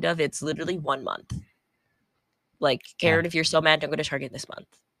ashamed of. It's literally 1 month. Like, Yeah. Karen, if you're so mad, don't go to Target this month.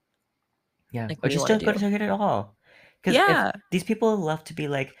 Yeah. Like, Or what do you just want to don't go to do? Target at all. Because if Yeah. these people love to be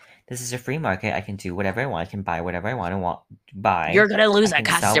like, this is a free market, I can do whatever I want, I can buy whatever I want to You're buy, going to I lose a can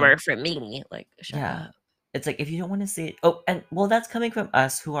sell. customer from me. Like, shut Yeah. up. It's like if you don't want to see it. Oh, and well, that's coming from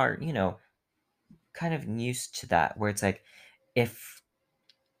us who are, kind of used to that, where it's like, if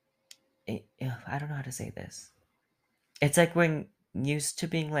I don't know how to say this. It's like we're used to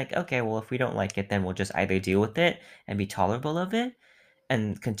being like, okay, well, if we don't like it, then we'll just either deal with it and be tolerable of it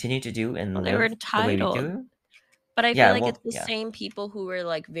and continue to do Well, and they were live the way we entitled. do. But I feel Yeah, like it's well, the yeah, same people who were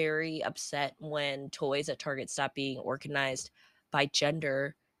like very upset when toys at Target stopped being organized by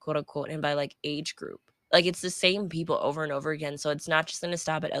gender, quote unquote, and by like age group. Like, it's the same people over and over again. So it's not just going to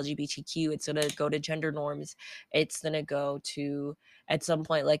stop at LGBTQ. It's going to go to gender norms. It's going to go to, at some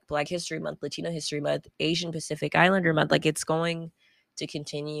point, like Black History Month, Latino History Month, Asian Pacific Islander Month. Like, it's going to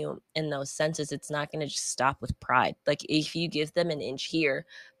continue in those senses. It's not going to just stop with Pride. Like, if you give them an inch here,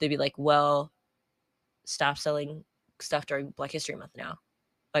 they'd be like, well, stop selling stuff during Black History Month now.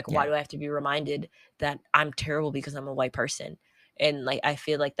 Like, why yeah, do I have to be reminded that I'm terrible because I'm a white person? And like, I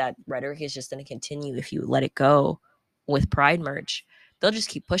feel like that rhetoric is just going to continue if you let it go with Pride merch. They'll just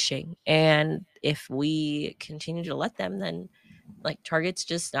keep pushing. And if we continue to let them, then like Target's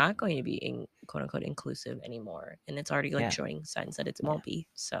just not going to be quote unquote inclusive anymore. And it's already like yeah, showing signs that it yeah, won't be.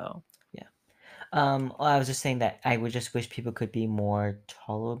 So yeah. Well, I was just saying that I would just wish people could be more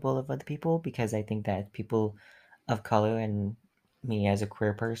tolerable of other people because I think that people of color and me as a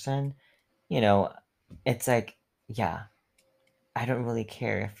queer person, you know, it's like, yeah, I don't really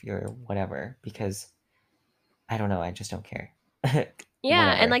care if you're whatever because I don't know, I just don't care. yeah, and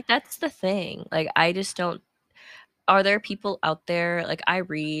Whatever. like that's the thing. Like, I just don't, are there people out there, like, I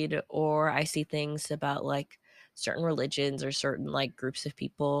read or I see things about like certain religions or certain like groups of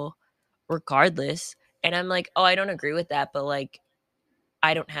people regardless, and I'm like, oh, I don't agree with that, but like,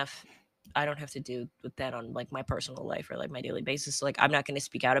 i don't have I don't have to do with that on like my personal life or like my daily basis. So like, I'm not going to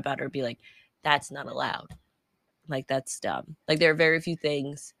speak out about it or be like, that's not allowed. Like, that's dumb. Like, there are very few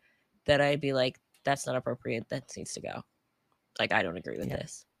things that I'd be like, that's not appropriate, that needs to go. Like, I don't agree with Yeah.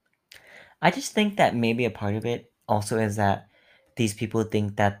 this. I just think that maybe a part of it also is that these people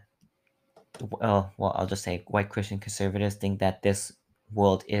think that, well, I'll just say white Christian conservatives think that this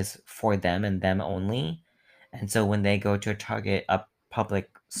world is for them and them only. And so when they go to a Target, a public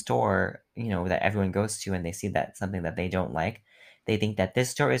store, that everyone goes to, and they see that something that they don't like, they think that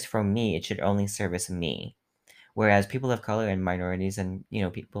this store is for me. It should only service me. Whereas people of color and minorities and,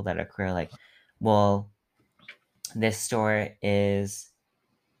 people that are queer are like, well, this store is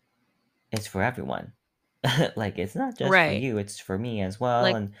for everyone. Like it's not just for Right. you, it's for me as well,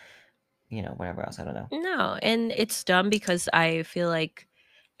 Like, and whatever else, I don't know. no, and it's dumb because I feel like,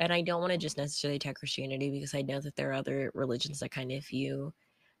 and I don't want to just necessarily attack Christianity because I know that there are other religions that kind of view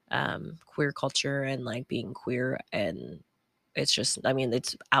queer culture and like being queer, and it's just, I mean,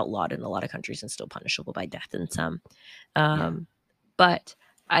 it's outlawed in a lot of countries and still punishable by death in some. Yeah. But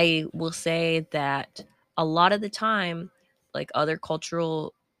I will say that a lot of the time, like other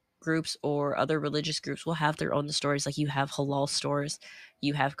cultural groups or other religious groups will have their own stores. Like, you have halal stores,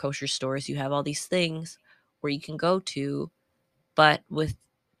 you have kosher stores, you have all these things where you can go to, but with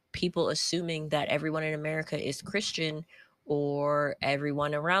people assuming that everyone in America is Christian or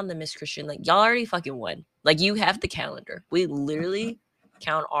everyone around them is Christian, like, y'all already fucking won. Like, you have the calendar. We literally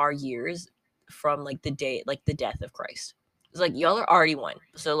count our years from like the day, like the death of Christ. It's like y'all are already one,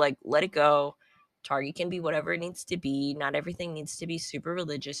 so like let it go. Target can be whatever it needs to be. Not everything needs to be super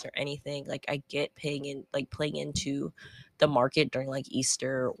religious or anything. Like I get playing into the market during like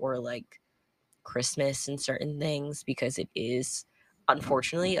Easter or like Christmas and certain things because it is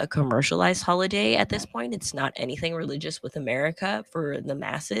unfortunately a commercialized holiday at this point. It's not anything religious with America for the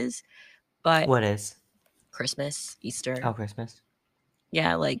masses, but What is? Christmas, Easter. Oh, Christmas.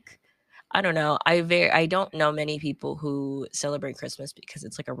 Yeah, like I don't know. I don't know many people who celebrate Christmas because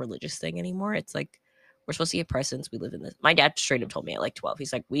it's like a religious thing anymore. It's like we're supposed to get presents. We live in this. My dad straight up told me at like 12.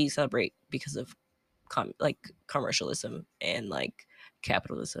 He's like, we celebrate because of like commercialism and like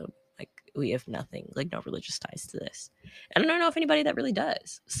capitalism. Like we have nothing, like no religious ties to this. And I don't know if anybody that really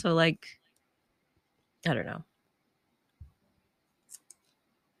does. So like, I don't know.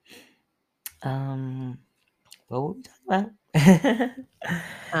 What were we talking about?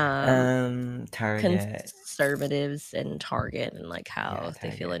 Um, Target. Conservatives and Target and like Yeah, how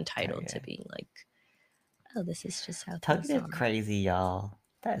they feel Target. entitled to Target. being like, oh, this is just how Target things is are. crazy, y'all.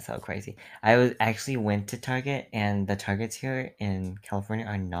 That is so crazy. I was actually went to Target, and the Targets here in California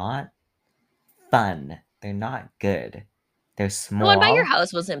are not fun. They're not good. They're The one by your small.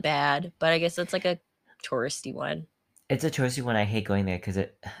 house wasn't bad, but I guess it's like a touristy one. It's a touristy one. I hate going there because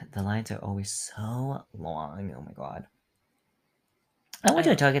the lines are always so long. Oh my god. I I went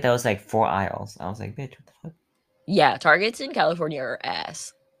to a don't. Target that was like 4 aisles. I was like, bitch, what the fuck? Yeah, Targets in California are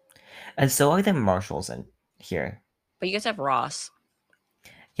ass. And so are the Marshalls in here. But you guys have Ross.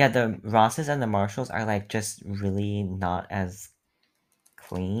 Yeah, the Rosses and the Marshalls are like just really not as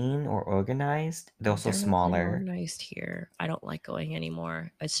clean or organized. They're also They're no clean or smaller. organized here. I don't like going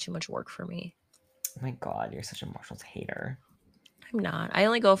anymore. It's too much work for me. Oh my god, you're such a Marshalls hater. I'm not. I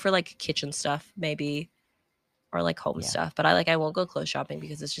only go for like kitchen stuff, maybe, or like home Yeah. stuff. But I won't go clothes shopping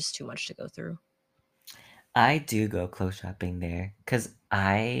because it's just too much to go through. I do go clothes shopping there because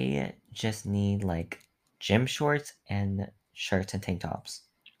I just need like gym shorts and shirts and tank tops.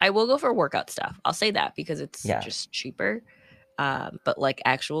 I will go for workout stuff. I'll say that because it's Yeah. just cheaper. But like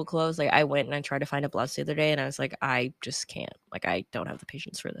actual clothes, like I went and I tried to find a blouse the other day, and I was like, I just can't. Like I don't have the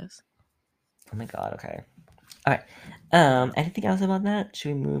patience for this. Oh my god, okay. Alright. Anything else about that? Should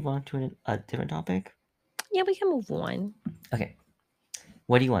we move on to a different topic? Yeah, we can move on. Okay.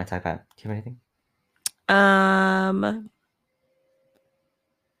 What do you want to talk about? Do you have anything? Um.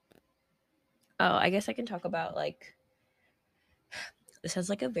 Oh, I guess I can talk about like this has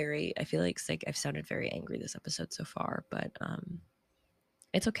like a very. I feel like I've sounded very angry this episode so far, but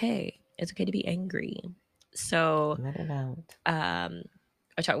it's okay. It's okay to be angry. So Let it out. um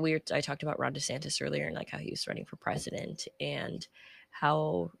I talked about Ron DeSantis earlier and like how he was running for president and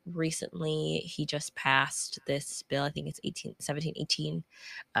how recently he just passed this bill. I think it's 1718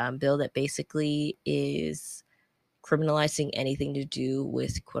 bill that basically is criminalizing anything to do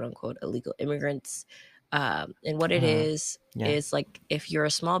with quote unquote illegal immigrants. And what it Yeah. is like if you're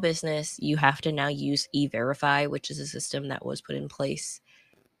a small business, you have to now use E-Verify, which is a system that was put in place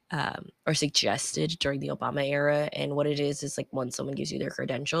or suggested during the Obama era. And what it is like when someone gives you their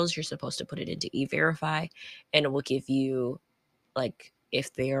credentials, you're supposed to put it into E-Verify, and it will give you like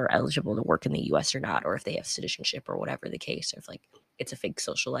if they are eligible to work in the U.S. or not, or if they have citizenship or whatever the case, or if like it's a fake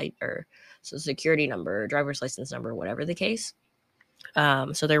social light or social security number, or driver's license number, whatever the case.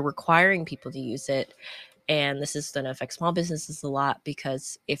 So they're requiring people to use it, and this is going to affect small businesses a lot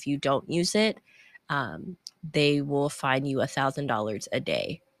because if you don't use it, they will fine you $1,000 a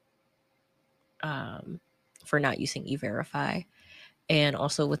day for not using E-Verify. And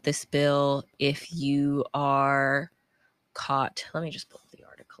also with this bill, if you are caught, let me just pull up the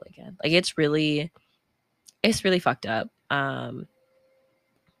article again. Like it's really fucked up. I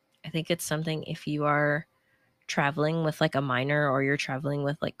think it's something if you are traveling with like a minor or you're traveling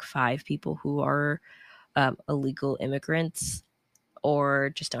with like 5 people who are illegal immigrants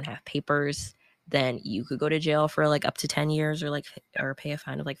or just don't have papers, then you could go to jail for like up to 10 years or pay a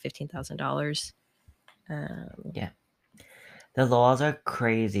fine of like $15,000. Yeah. The laws are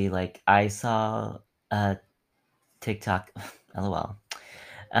crazy. Like I saw a TikTok lol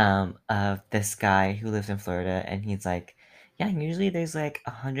of this guy who lives in Florida, and he's like, yeah, usually there's like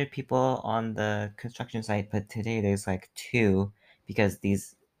 100 people on the construction site, but today there's like two because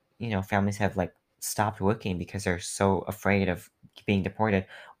these, families have like stopped working because they're so afraid of being deported,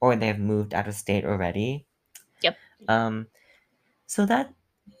 or they have moved out of state already. Yep. Um, so that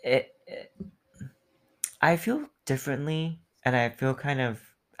it I feel differently, and I feel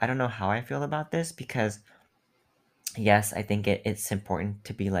I don't know how I feel about this because yes, I think it's important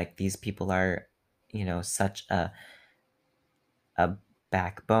to be like these people are, such a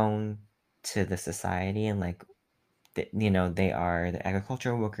backbone to the society, and like they are the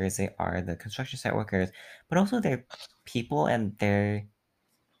agricultural workers, they are the construction site workers, but also they're people, and they're,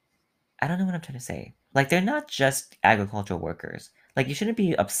 I don't know what I'm trying to say. Like they're not just agricultural workers. Like you shouldn't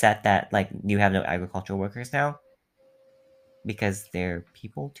be upset that like you have no agricultural workers now because they're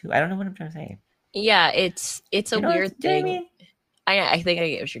people too. I don't know what I'm trying to say. Yeah, it's Do a you know what, weird do you know what I thing. mean? I think I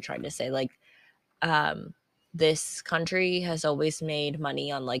get what you're trying to say. Like, um, this country has always made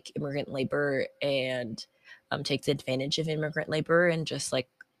money on like immigrant labor and takes advantage of immigrant labor and just like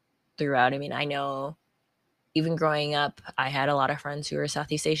throughout. I mean, I know even growing up, I had a lot of friends who were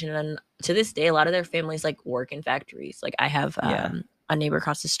Southeast Asian, and to this day, a lot of their families like work in factories. Like, I have Yeah. a neighbor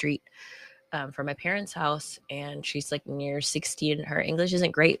across the street from my parents' house, and she's like near 60, and her English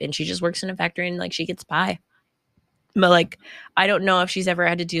isn't great, and she just works in a factory and like she gets by. But like, I don't know if she's ever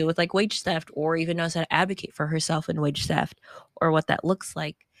had to deal with like wage theft or even knows how to advocate for herself in wage theft or what that looks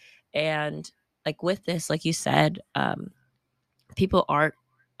like. And like with this, like you said, people are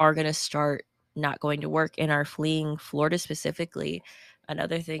going to start not going to work and are fleeing Florida specifically.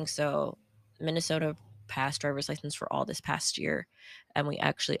 Another thing, so Minnesota passed driver's license for all this past year, and we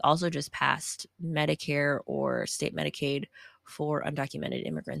actually also just passed Medicare or state Medicaid for undocumented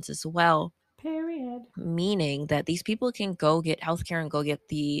immigrants as well, Period. meaning that these people can go get healthcare and go get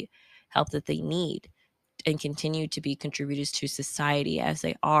the help that they need and continue to be contributors to society as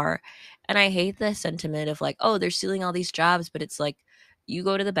they are. And I hate the sentiment of like, oh, they're stealing all these jobs, but it's like you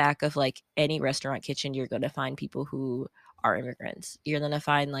go to the back of like any restaurant kitchen, you're going to find people who are immigrants. You're going to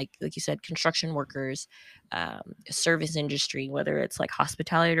find like you said, construction workers, service industry, whether it's like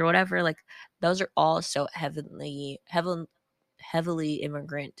hospitality or whatever. Like those are all so heavily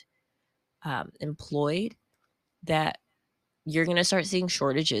immigrant employed that you're going to start seeing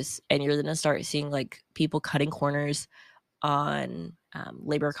shortages and you're going to start seeing like people cutting corners on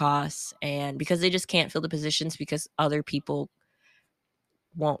labor costs, and because they just can't fill the positions because other people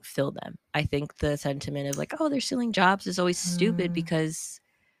won't fill them. I think the sentiment of like, oh, they're stealing jobs is always stupid Hmm. because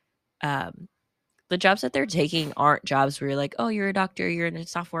um, the jobs that they're taking aren't jobs where you're like, oh, you're a doctor, you're a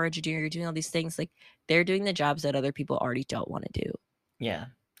software engineer, you're doing all these things. Like they're doing the jobs that other people already don't want to do. Yeah.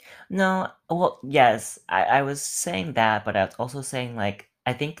 No, well, yes, I was saying that, but I was also saying like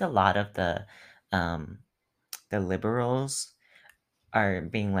I think a lot of um the liberals are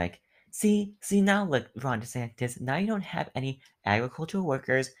being like, see now, look, Ron DeSantis, now you don't have any agricultural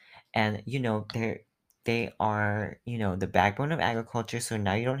workers, and they are the backbone of agriculture. So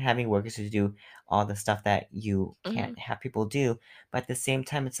now you don't have any workers to do all the stuff that you Mm-hmm. can't have people do. But at the same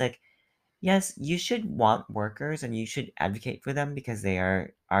time, it's like, yes, you should want workers and you should advocate for them because they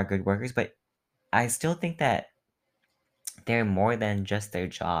are good workers. But I still think that they're more than just their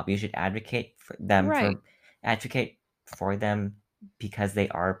job. You should Right. advocate for them because they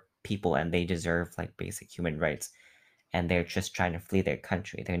are people and they deserve like basic human rights, and they're just trying to flee their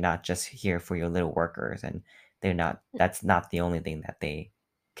country. They're not just here for your little workers, and that's not the only thing that they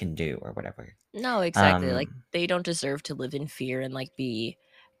can do or whatever. No, exactly. Like Um they don't deserve to live in fear and like be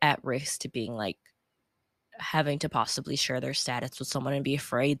at risk to being like having to possibly share their status with someone and be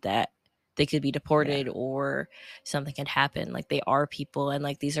afraid that they could be yeah. deported or something could happen. Like they are people and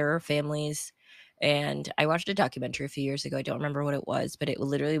like these are families. And I watched a documentary a few years ago. I don't remember what it was, but it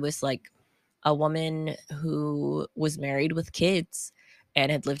literally was like a woman who was married with kids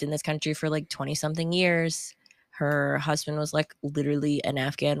and had lived in this country for like 20 something years. Her husband was like literally an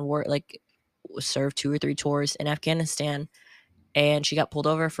Afghan war, like served 2 or 3 tours in Afghanistan, and she got pulled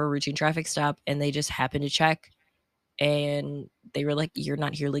over for a routine traffic stop and they just happened to check and they were like, you're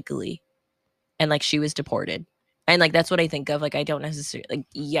not here legally, and like she was deported. And like that's what I think of. Like I don't necessarily like,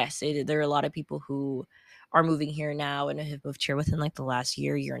 yes, there are a lot of people who are moving here now and have moved here within like the last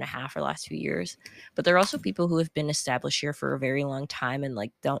year and a half or last 2 years, but there are also people who have been established here for a very long time and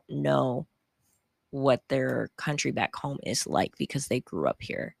like don't know what their country back home is like because they grew up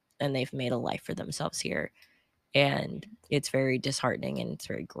here and they've made a life for themselves here. And it's very disheartening and it's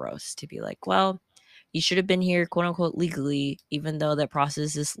very gross to be like, well, you should have been here, quote unquote, legally, even though that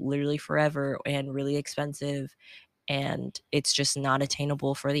process is literally forever and really expensive and it's just not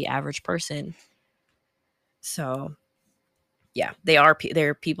attainable for the average person. So, yeah,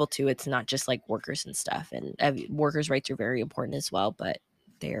 they're people too. It's not just like workers and stuff. And workers' rights are very important as well, but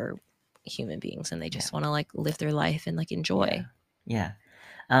they're human beings and they Yeah. just want to like live their life and like Yeah. enjoy. Yeah.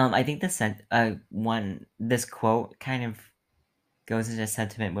 I think one this quote kind of goes into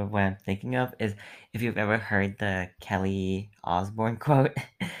sentiment with what I'm thinking of is if you've ever heard the Kelly Osbourne quote,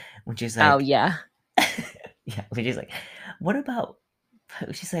 which is Oh, like, yeah. yeah, which is like, what about,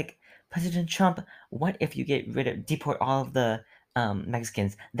 she's like, President Trump, what if you deport all of the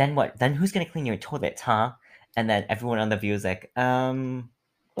Mexicans, then what? Then who's gonna clean your toilets, huh? And then everyone on the view is like,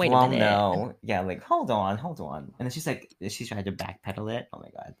 Wait a well, minute. no. Yeah, like, hold on, hold on. And then she's like, she's trying to backpedal it. Oh my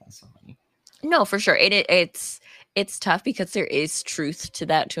god, that's so funny. No, for sure. It's tough because there is truth to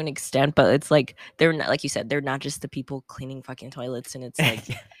that to an extent, but it's like they're not, like you said, they're not just the people cleaning fucking toilets, and it's like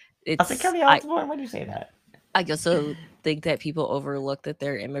Yeah. I was like, it's Kelly Osbourne, why do you say that? I also think that people overlook that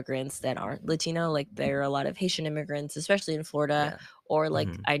they're immigrants that aren't Latino. Like there are a lot of Haitian immigrants, especially in Florida, Yeah. or like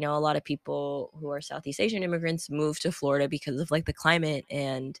Mhm. I know a lot of people who are Southeast Asian immigrants move to Florida because of like the climate,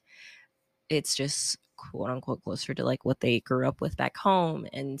 and it's just quote unquote closer to like what they grew up with back home.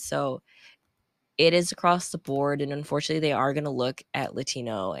 And so it is across the board, and unfortunately they are going to look at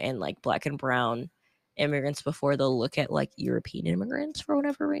Latino and like black and brown immigrants before they'll look at like European immigrants for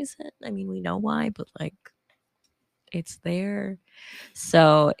whatever reason. I mean, we know why, but like it's there.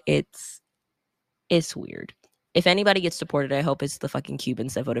 So it's weird. If anybody gets deported, I hope it's the fucking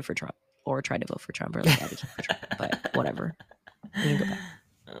Cubans that voted for Trump or tried to vote for Trump or like advocate for Trump. But whatever. We can go back.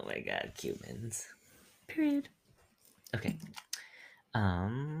 Oh my god, Cubans. Period. Okay.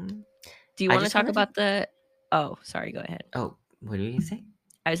 Do you I want to just talk wanted to. about the Oh, sorry, go ahead. Oh, what did you say?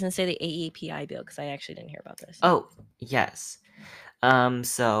 I was going to say the AEPI bill because I actually didn't hear about this. Oh, yes.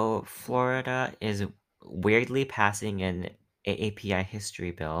 So Florida is weirdly passing an AAPI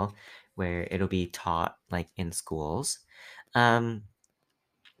history bill where it'll be taught like in schools. Um,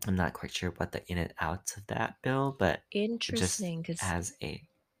 I'm not quite sure what the in and outs of that bill, but just Interesting, because as a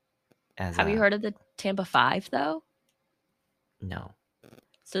as have you a heard of the Tampa Five though? no.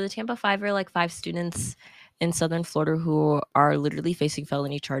 So the Tampa Five are like five students in Southern Florida who are literally facing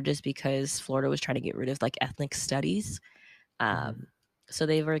felony charges because Florida was trying to get rid of like ethnic studies. Mhm. So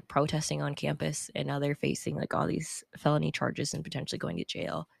they were like protesting on campus, and now they're facing like all these felony charges and potentially going to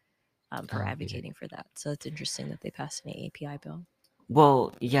jail for Oh, weird. advocating for that. So it's interesting that they passed an API bill.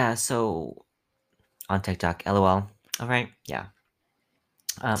 Well, yeah. So on TikTok, LOL. All right, yeah.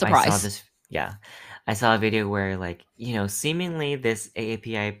 I saw Surprise. this. Yeah, I saw a video where like seemingly this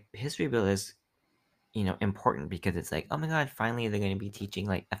AAPI history bill is important because it's like, oh my god, finally they're going to be teaching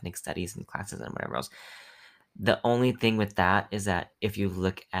like ethnic studies in classes and whatever else. The only thing with that is that if you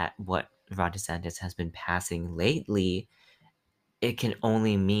look at what Ron DeSantis has been passing lately, it can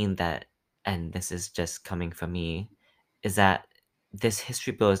only mean that, and this is just coming from me, is that this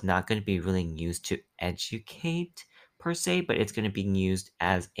history bill is not going to be really used to educate per se, but it's going to be used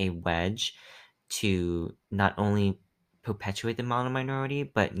as a wedge to not only perpetuate the mono minority,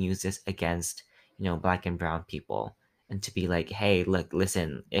 but use this against black and brown people, and to be like, hey, look,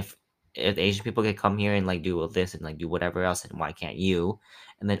 listen, if Asian people could come here and like do all this and like do whatever else, and why can't you?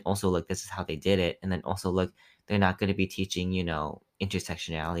 And then also look, this is how they did it, and then also look, they're not going to be teaching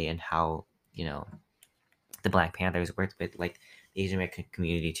intersectionality and how the Black Panthers worked with like the Asian American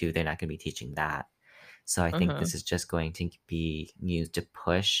community too. They're not going to be teaching that. So I think Mm-hmm. this is just going to be used to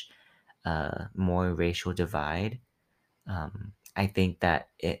push more racial divide. I think that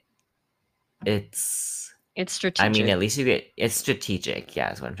it's. It's I mean, strategic. at least it's strategic.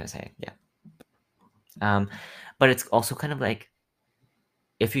 Yeah, is what I'm trying to say. Yeah. But it's also kind of like,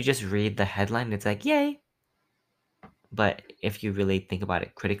 if you just read the headline, it's like, yay. But if you really think about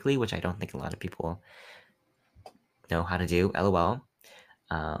it critically, which I don't think a lot of people know how to do, lol,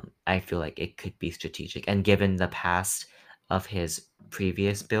 I feel like it could be strategic. And given the past of his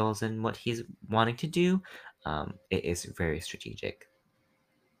previous bills and what he's wanting to do, it is very strategic.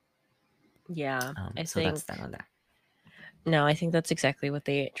 Yeah, I So that's think that on that. no, I think that's exactly what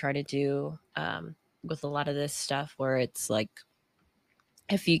they try to do with a lot of this stuff, where it's like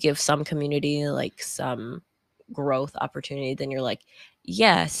if you give some community like some growth opportunity, then you're like,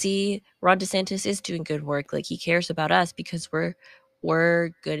 yeah, see, Ron DeSantis is doing good work. Like he cares about us because we're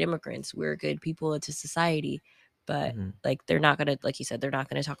good immigrants. We're good people into society. But Hmm. like they're not gonna, like you said, they're not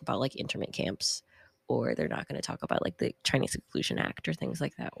gonna talk about like internment camps, or they're not gonna talk about like the Chinese Exclusion Act or things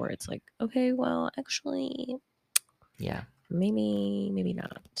like that, where it's like, okay, well, actually, Yeah. maybe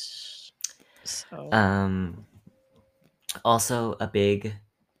not. So Um. Also, a big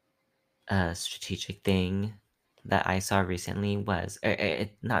strategic thing that I saw recently was,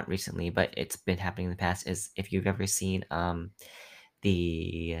 not recently, but it's been happening in the past, is if you've ever seen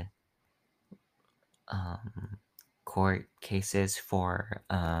the um court cases for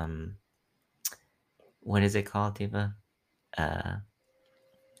what is it called, Diva? Uh,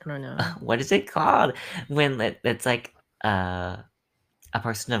 I don't know. what is it called when it's like a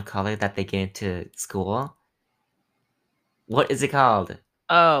person of color that they get into school? What is it called?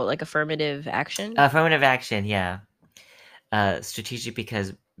 Oh, like affirmative action. Affirmative action. Yeah. Strategic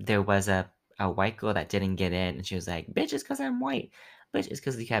because there was a white girl that didn't get in, and she was like, "Bitch, it's because I'm white. Bitch, it's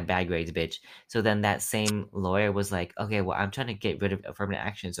because you have bad grades, bitch." So then that same lawyer was like, "Okay, well, I'm trying to get rid of affirmative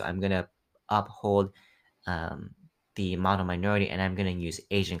action, so I'm gonna uphold um, the model minority, and I'm gonna use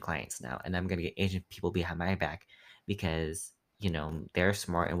Asian clients now, and I'm gonna get Asian people behind my back because they're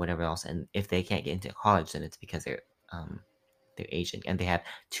smart and whatever else, and if they can't get into college, then it's because they're Asian and they have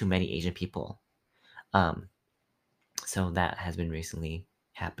too many Asian people." Um, so that has been recently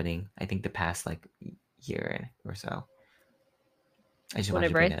happening. I think the past like year or so. I just wanted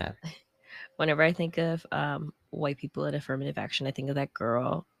to Whenever bring I that up. whenever I think of white people in affirmative action, I think of that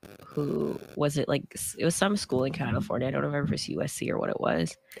girl who was it like it was some school in California. I don't remember if it's USC or what it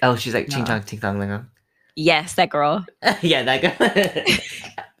was. Oh, she's like ching Uh, chong ting tong ling. yes, that girl. Yeah, that girl.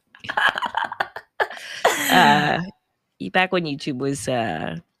 Uh, back when YouTube was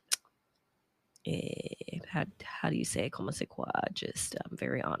how do you say it? Como se quoi? Just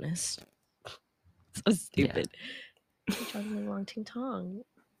very honest. So stupid. Ting tong ling wrong ting tong.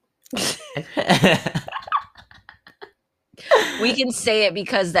 We can say it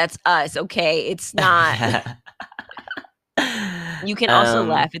because that's us, okay? It's not. You can also um,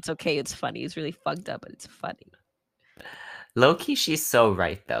 laugh. It's okay. It's funny. It's really fucked up, but it's funny. low key, she's so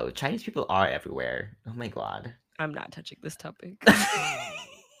right though. Chinese people are everywhere. Oh my god. I'm not touching this topic.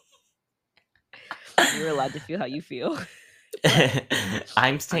 You're allowed to feel how you feel. I'm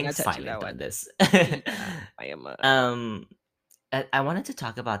I'm staying not touching silent that on one. this. Yeah, I am. um, I wanted to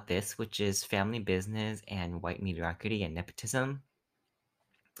talk about this, which is family business and white mediocrity and nepotism.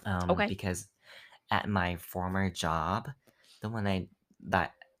 Okay. Because at my former job, the one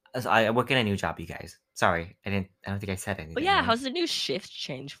that so I work in a new job, you guys. Sorry, I don't think I said But anything, yeah, right? how's the new shift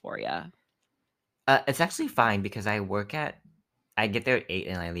change for you? It's actually fine because I get there at 8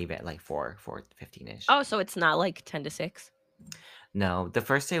 and I leave at like 4:15 ish. Oh, so it's not like 10 to 6? No, the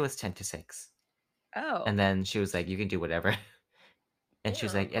first day was 10 to 6, Oh. and then she was like, "You can do whatever," and she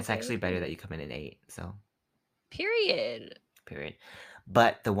was like, Damn. "It's Okay, actually better okay. that you come in at 8." So Period. period.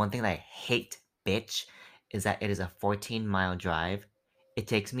 But the one thing that I hate, bitch, is that it is a 14-mile drive. It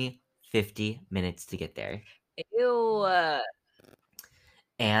takes me 50 minutes to get there. Ew.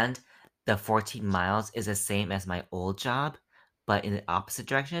 And the 14 miles is the same as my old job, but in the opposite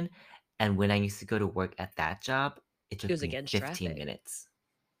direction. And when I used to go to work at that job, it It took was me against 15 traffic. minutes.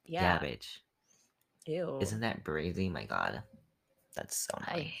 Yeah, Yeah. bitch. Ew. Isn't that crazy? My god. That's so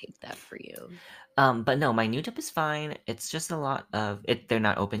I annoying. hate that for you. But no, my new job is fine. It's just a lot of it. They're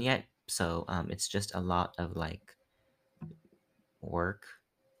not open yet, so it's just a lot of like work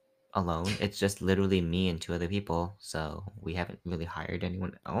alone. It's just literally me and two other people, so we haven't really hired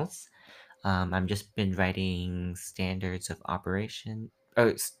anyone else. I've just been writing standards of operation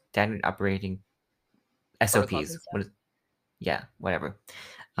or standard operating Protocols SOPs. and stuff. Yeah, whatever.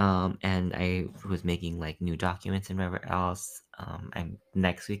 And I was making like new documents and whatever else. I'm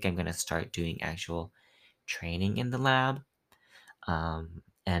next week I'm gonna start doing actual training in the lab.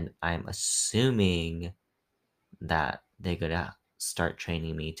 And I'm assuming that they're gonna start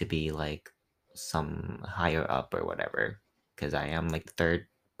training me to be like some higher up or whatever, because I am like the third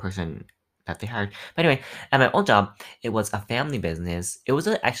person that they hired. But anyway, at my old job, it was a family business. It was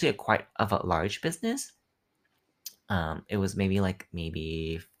actually a quite of a large business. It was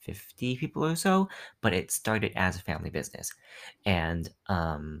maybe 50 people or so, but it started as a family business, and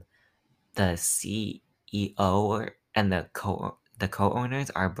the CEO and the co-owners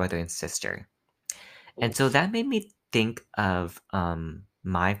are brother and sister. And so Oof. that made me think of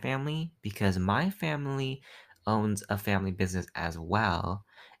my family, because my family owns a family business as well,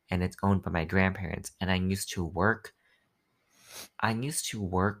 and it's owned by my grandparents. And I used to work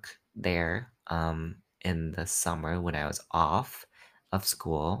there in the summer when I was off of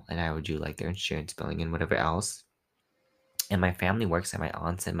school, and I would do like their insurance billing and whatever else. And my family works there. My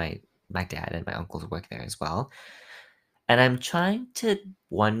aunts and my dad and my uncles work there as well. And I'm trying to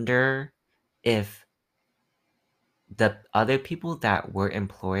wonder if the other people that were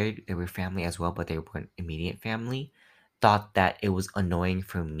employed, they were family as well, but they weren't immediate family, thought that it was annoying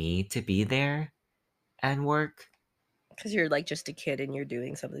for me to be there and work. Because you're like just a kid and you're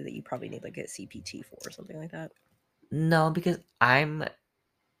doing something that you probably need like a CPT for or something like that. No, because I'm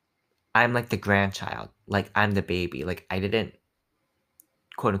like the grandchild. Like I'm the baby. Like I didn't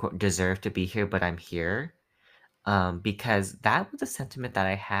quote unquote deserve to be here, but I'm here. Because that was a sentiment that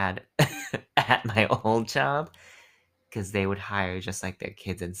I had at my old job, because they would hire just like their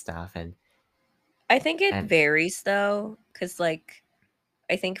kids and stuff, I think it and varies though, because like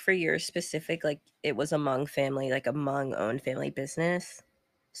I think for your specific, like it was among family, like among own family business.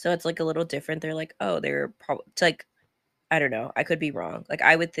 So it's like a little different. They're like, oh, they're probably like I don't know. I could be wrong. Like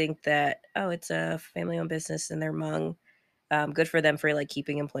I would think that, oh, it's a family owned business and they're Hmong. Good for them for like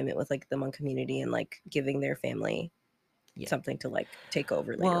keeping employment with like the Hmong community and like giving their family Yeah. something to like take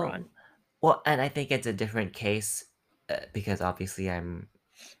over later Well, on. well, and I think it's a different case because obviously I'm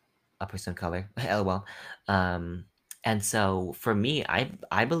a person of color. LOL. Um, and so for me,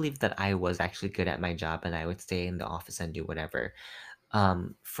 I believe that I was actually good at my job and I would stay in the office and do whatever.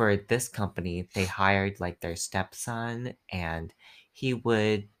 For this company, they hired like their stepson, and he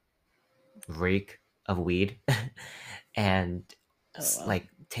would reek of weed and Oh well. like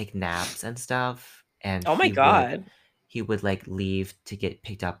take naps and stuff. And Oh my god. he would like leave to get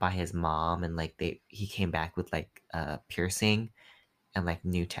picked up by his mom, and like he came back with like piercing and like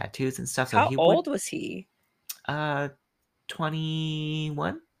new tattoos and stuff. So How he would old was he? uh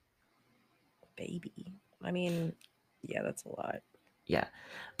 21. Baby. I mean, yeah, that's a lot. Yeah.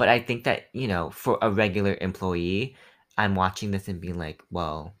 But I think that, for a regular employee, I'm watching this and being like,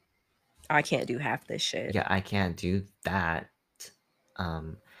 well, I can't do half this shit. yeah, I can't do that.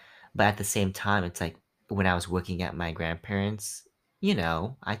 Um, but at the same time, it's like when I was working at my grandparents,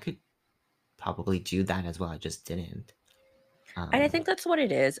 I could probably do that as well. I just didn't. And I Um, think that's what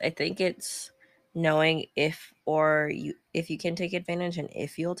it is. I think it's knowing if you can take advantage and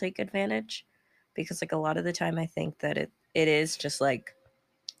if you'll take advantage. Because like a lot of the time I think that it is just like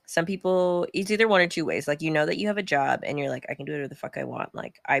some people, it's either one or two ways. Like you know that you have a job and you're like, I can do whatever the fuck I want.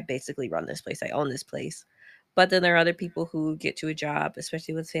 Like I basically run this place. I own this place. But then there are other people who get to a job,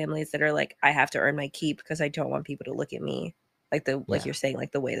 especially with families that are like, I have to earn my keep because I don't want people to look at me like yeah, you're saying,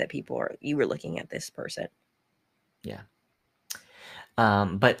 like the way that people are you were looking at this person. yeah.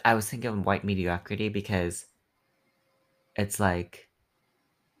 But I was thinking of white mediocrity because it's like,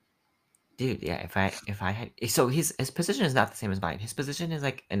 dude, yeah, if I had, so his position is not the same as mine. His position is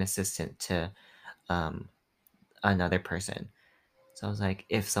like an assistant to um another person. So I was like,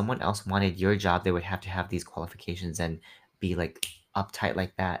 if someone else wanted your job, they would have to have these qualifications and be like uptight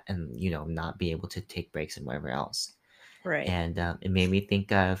like that, and not be able to take breaks and whatever else. Right. And it made me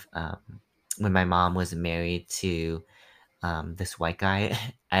think of when my mom was married to this white guy,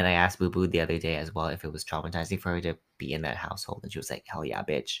 and I asked Boo Boo the other day as well if it was traumatizing for her to be in that household, and she was like, "Hell yeah,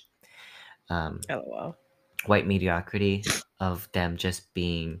 bitch." Um, LOL. White mediocrity of them just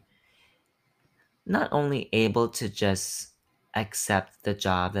being not only able to just accept the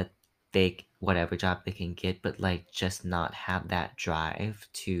job that whatever job they can get, but like just not have that drive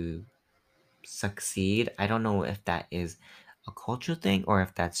to succeed. I don't know if that is a cultural thing or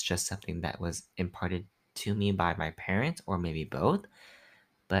if that's just something that was imparted to me by my parents or maybe both,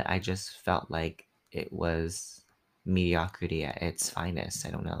 but I just felt like it was mediocrity at its finest.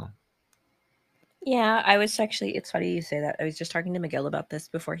 I don't know. Yeah, I was actually it's funny you say that. I was just talking to Miguel about this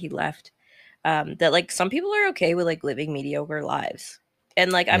before he left. That like some people are okay with like living mediocre lives.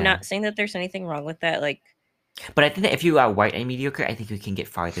 And like I'm Yeah. not saying that there's anything wrong with that. Like But I think that if you are white and mediocre, I think you can get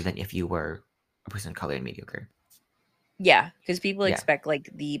farther than if you were a person of color and mediocre. yeah, because people Yeah. expect like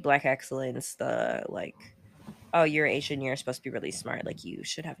the black excellence, the like, oh, you're Asian, you're supposed to be really smart, like you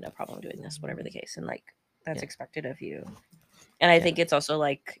should have no problem doing this, whatever the case. And like that's Yeah. expected of you. And I Yeah. think it's also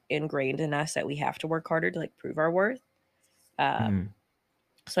like ingrained in us that we have to work harder to like prove our worth. Um, Mhm.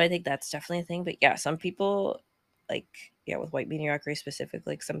 so I think that's definitely a thing. But yeah, some people like yeah, with white mediocrity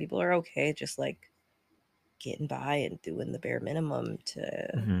specifically, like some people are okay just like getting by and doing the bare minimum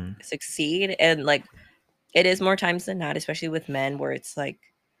to Mhm. succeed. And like it is more times than not, especially with men, where it's like,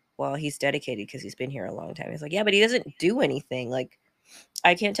 well, he's dedicated because he's been here a long time. It's like, yeah, but he doesn't do anything. Like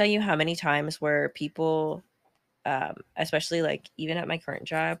I can't tell you how many times where people, especially like even at my current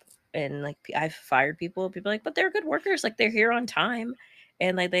job, and like I've fired people are like, but they're good workers. Like they're here on time,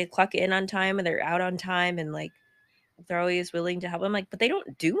 and like they clock in on time and they're out on time, and like they're always willing to help. I'm like, but they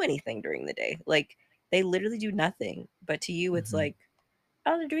don't do anything during the day. Like they literally do nothing. But to you, it's Mhm. like,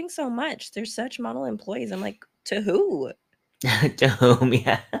 oh, they're doing so much. They're such model employees. I'm like, to who? To whom?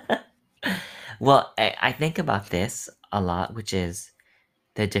 Yeah. Well, I think about this a lot, which is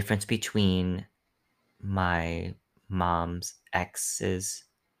the difference between my mom's ex's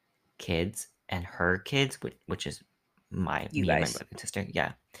kids and her kids, which is You me and my guys. brother and sister.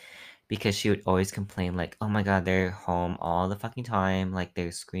 Yeah, because she would always complain like, "Oh my god, they're home all the fucking time. Like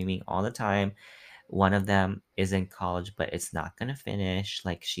they're screaming all the time. One of them is in college, but it's not gonna finish.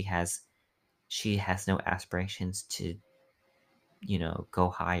 Like she has no aspirations to go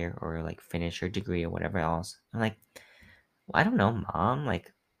higher or like finish her degree or whatever else." I'm like, well, I don't know, mom.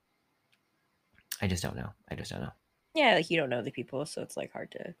 Like, I just don't know. I just don't know. Yeah, like you don't know the people, so it's like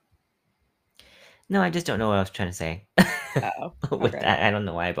hard to. No, I just don't know what I was trying to say Oh, with okay. that. I don't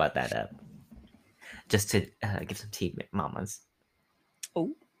know why I brought that up. just to give some tea, mamas.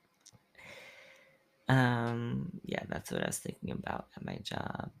 Oh, Yeah, that's what I was thinking about at my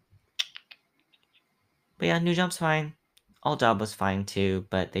job. But yeah, new job's fine. Old job was fine too,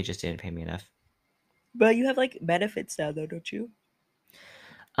 but they just didn't pay me enough. but you have like benefits now, though, don't you?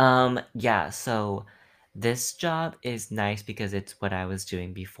 Yeah, so this job is nice because it's what I was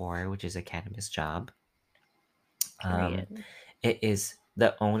doing before, which is a cannabis job. Um, Period. it is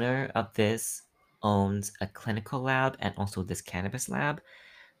the owner of this owns a clinical lab and also this cannabis lab.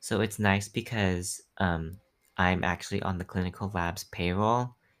 So it's nice because I'm actually on the clinical lab's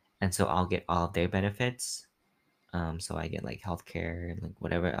payroll, and so I'll get all of their benefits. So I get like healthcare and like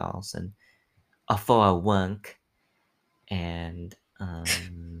whatever else, and a 401 and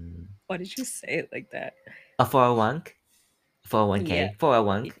Why did you say it like that? a 401 Yeah, 401k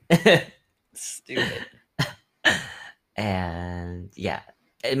 401 stupid. and yeah,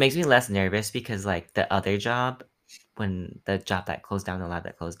 it makes me less nervous because like the other job, when the job that closed down, the lab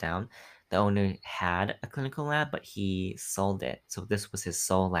that closed down, the owner had a clinical lab, but he sold it, so this was his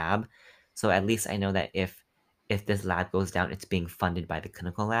sole lab. So at least I know that if this lab goes down, it's being funded by the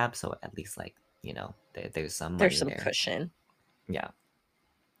clinical lab, so at least like there's some There's money some there. cushion. Yeah,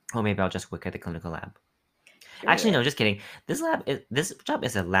 or maybe I'll just work at the clinical lab. Actually, no, Period. just kidding. This job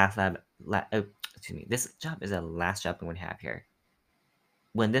is a last excuse me. This job is a last job I'm going to have here.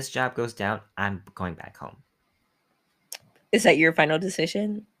 When this job goes down, I'm going back home. Is that your final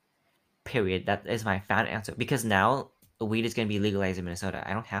decision? Period. That is my final answer because now weed is going to be legalized in Minnesota.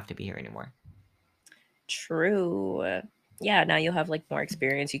 I don't have to be here anymore. True. Yeah, now you'll have like more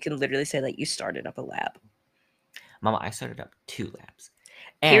experience. You can literally say like you started up a lab. Mama, I started up 2 labs,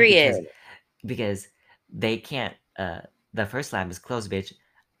 and Period. because they can't. The first lab is closed, bitch.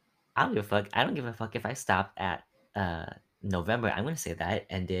 I don't give a fuck. I don't give a fuck if I stopped at uh November. I'm gonna say that it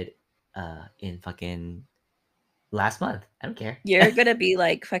ended in fucking last month. I don't care. You're gonna be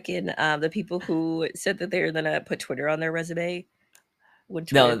like fucking the people who said that they're gonna put Twitter on their resume when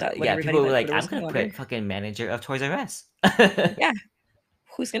Twitter No, thought when yeah, everybody people were thought like, Twitter I'm was in gonna water. put fucking manager of Toys R Us. Yeah,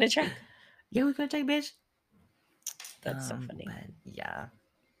 who's gonna check? Yeah, we're gonna check, bitch. That's so funny. But yeah.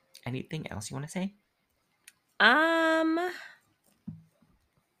 Anything else you want to say? Um,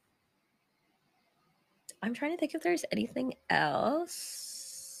 I'm trying to think if there's anything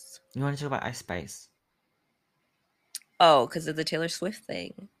else. You want to talk about Ice Spice? Oh, because of the Taylor Swift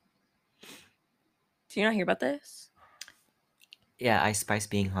thing. Do you not hear about this? Yeah, Ice Spice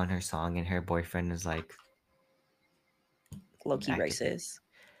being on her song and her boyfriend is like Low key actively. racist.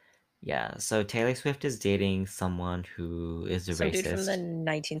 Yeah, so Taylor Swift is dating someone who is a Some dude from the racist.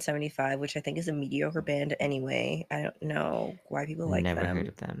 1975, which I think is a mediocre band anyway. I don't know why people like Never heard them.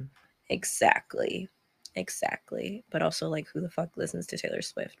 of them. Exactly. Exactly. But also, like, who the fuck listens to Taylor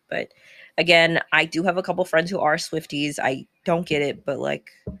Swift? But again, I do have a couple friends who are Swifties. I don't get it, but like,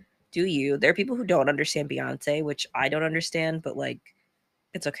 do you? There are people who don't understand Beyonce, which I don't understand, but like,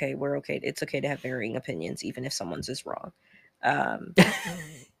 it's okay. We're okay. It's okay to have varying opinions, even if someone's is wrong. Um,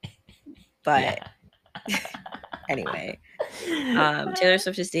 but Yeah. anyway, Taylor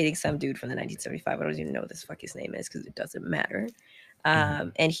Swift is dating some dude from the 1975. I don't even know what this fuck his name is because it doesn't matter.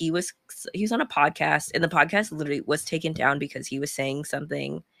 Mhm. And he was on a podcast, and the podcast literally was taken down because he was saying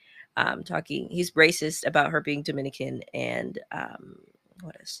something, talking. He's racist about her being Dominican, and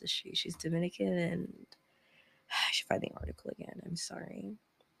what is she? She's Dominican, and I should find the article again. I'm sorry,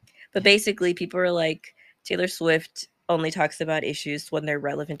 but basically, people are like Taylor Swift only talks about issues when they're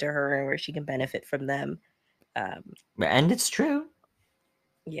relevant to her and where she can benefit from them. Um, And it's true.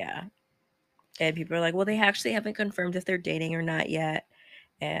 yeah, and people are like, well, they actually haven't confirmed if they're dating or not yet,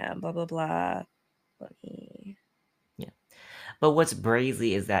 and blah blah blah. Let me. Yeah. But what's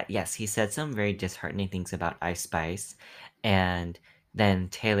brazy is that yes, he said some very disheartening things about Ice Spice, and then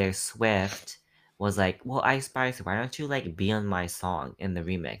Taylor Swift was like, "Well, Ice Spice, why don't you like be on my song in the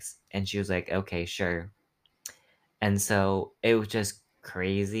remix?" And she was like, "Okay, sure." And so it was just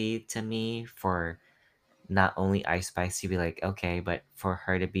crazy to me for not only Ice Spice to be like, "Okay," but for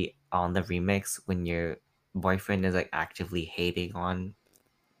her to be on the remix when your boyfriend is like actively hating on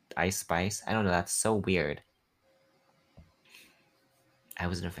Ice Spice. I don't know. That's so weird. I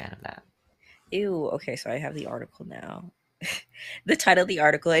wasn't a fan of that. Ew. Okay, so I have the article now. The title of the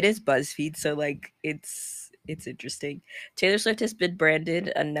article, it is BuzzFeed, so like it's interesting. Taylor Swift has been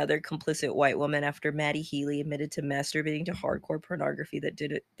branded another complicit white woman after Maddie Healy admitted to masturbating to hardcore pornography that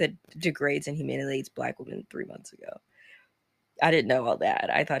degrades and humiliates black women 3 months ago. I didn't know all that.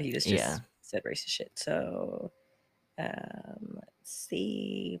 I thought he was Yeah. just said racist shit. So let's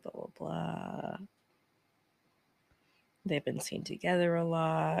see, blah blah blah. They've been seen together a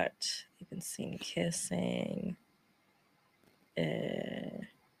lot. They've been seen kissing. Uh,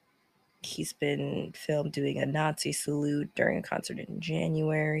 he's been filmed doing a Nazi salute during a concert in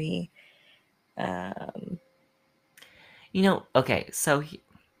January. Um, Okay, so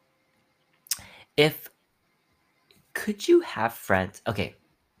if could you have friends? Okay,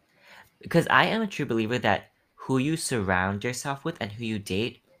 because I am a true believer that who you surround yourself with and who you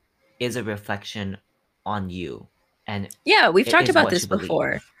date is a reflection on you, and yeah, we've it talked is about what this you believe.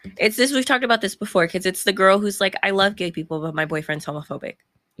 before. It's this we've talked about this before because it's the girl who's like, I love gay people, but my boyfriend's homophobic.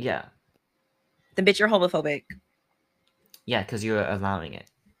 Yeah, The bitch, you're homophobic. yeah, because you're allowing it.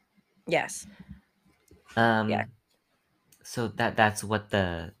 Yes. Yeah. Um, so that's what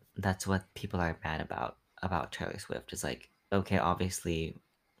people are mad about Taylor Swift. Is like, okay, obviously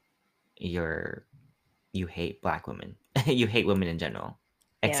you're you hate black women. You hate women in general,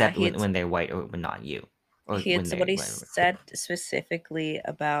 Yeah. except when they're white or when not you, or He had when they're somebody whatever. said specifically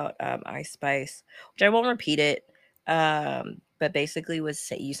about Ice Spice, which I won't repeat it, but basically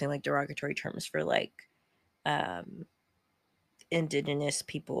was using like derogatory terms for like um, indigenous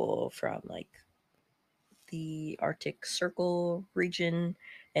people from like the Arctic Circle region,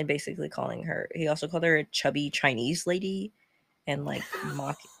 and basically calling her. He also called her a chubby Chinese lady, and like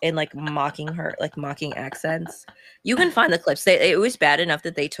mocking her, like mocking accents. You can find the clips. It was bad enough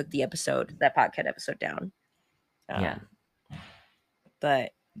that they took that podcast episode down. Yeah, Um,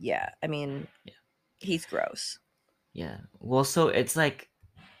 but yeah, I mean, yeah, he's gross. yeah. Well, so it's like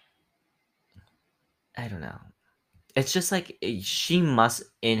I don't know. It's just like she must,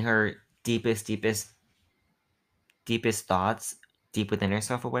 in her deepest thoughts, deep within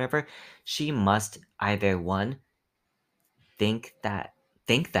herself or whatever, she must either one think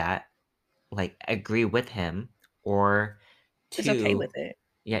that like agree with him, or Is okay with two, it.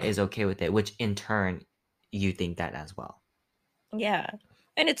 yeah, is okay with it, which in turn you think that as well. Yeah.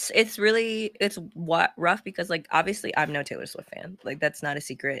 And it's really it's what rough because like obviously I'm no Taylor Swift fan. Like that's not a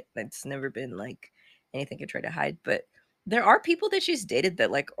secret. That's never been like anything I try to hide. But there are people that she's dated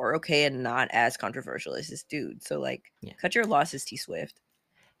that like are okay and not as controversial as this dude. So like Yeah. cut your losses, T Swift.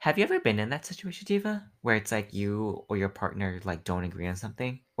 Have you ever been in that situation, Diva, where it's like you or your partner like don't agree on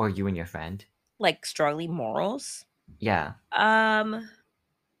something, or you and your friend? Like strongly morals. Yeah, Um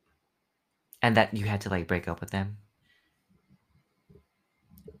and that you had to like break up with them.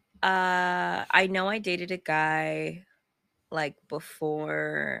 I know I dated a guy like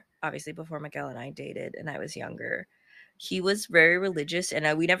before, obviously before Miguel and I dated and I was younger. He was very religious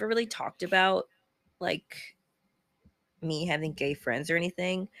and we never really talked about like me having gay friends or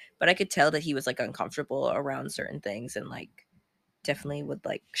anything, but I could tell that he was like uncomfortable around certain things and like definitely would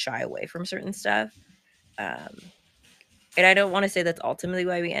like shy away from certain stuff. Um and I don't want to say that's ultimately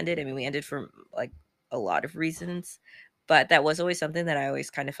why we ended. I mean, we ended for like a lot of reasons, but that was always something that I always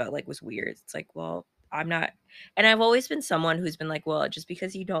kind of felt like was weird. It's like, well, I'm not, and I've always been someone who's been like, well, just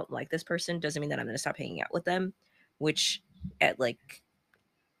because you don't like this person doesn't mean that I'm going to stop hanging out with them, which at like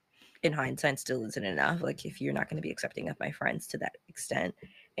in hindsight still isn't enough. Like, if you're not going to be accepting of my friends to that extent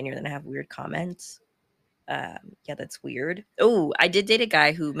and you're going to have weird comments, yeah, that's weird. Oh, I did date a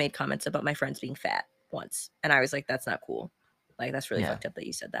guy who made comments about my friends being fat once, and I was like, that's not cool. Like, that's really Yeah, fucked up that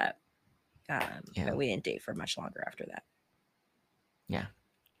you said that. yeah, But we didn't date for much longer after that. yeah.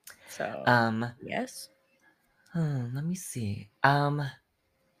 So Um, yes, let me see.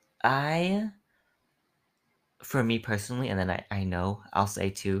 I for me personally, and then I know I'll say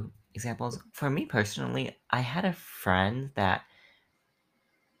two examples. For me personally, I had a friend that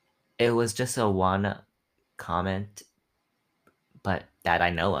it was just a one comment, but that I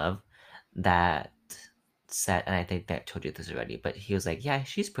know of, that said, and I think that I told you this already, but he was like, "Yeah,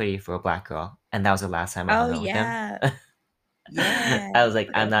 she's pretty for a black girl," and that was the last time I oh hung out with him. yeah, yeah, I was I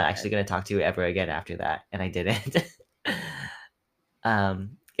like, forgot "I'm about not that. actually gonna talk to you ever again after that," and I didn't.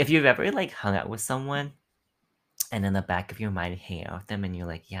 If you've ever like hung out with someone, and in the back of your mind, hang out with them, and you're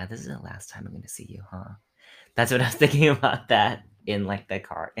like, "Yeah, this is the last time I'm gonna see you, huh?" That's what I was thinking about that in like the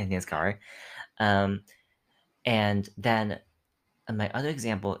car in his car. Um, and then my other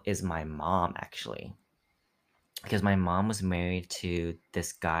example is my mom actually, because my mom was married to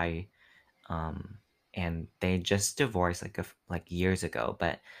this guy, um, and they just divorced like years ago.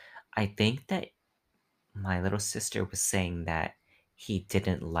 But I think that my little sister was saying that he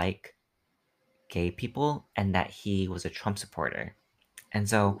didn't like gay people and that he was a Trump supporter. And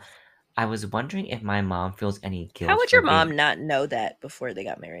so Oof. I was wondering if my mom feels any How guilt would for your mom being. not know that before they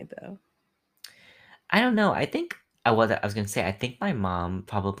got married, though? I don't know. I think what I was gonna say. I think my mom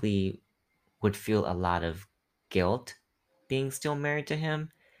probably would feel a lot of guilt being still married to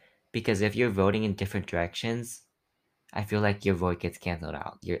him, because if you're voting in different directions, I feel like your vote gets canceled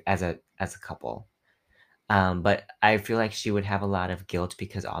out. You're as a couple. But I feel like she would have a lot of guilt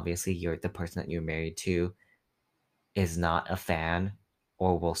because obviously you're the person that you're married to is not a fan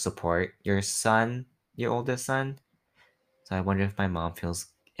or will support your son, your oldest son. So I wonder if my mom feels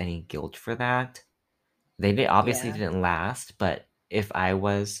any guilt for that. They obviously Yeah. didn't last, but if I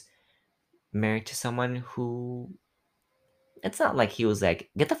was married to someone who, it's not like he was like,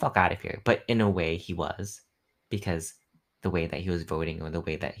 get the fuck out of here, but in a way he was, because the way that he was voting or the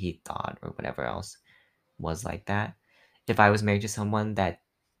way that he thought or whatever else was like that. If I was married to someone that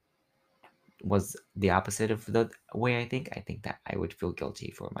was the opposite of the way I think that I would feel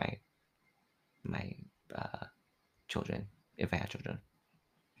guilty for my uh, children if I had children.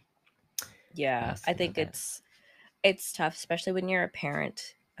 Yeah, Yes, I about think that. it's tough, especially when you're a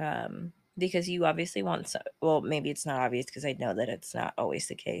parent, because you obviously want well, maybe it's not obvious because I know that it's not always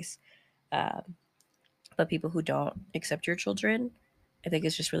the case. Um, but people who don't accept your children, I think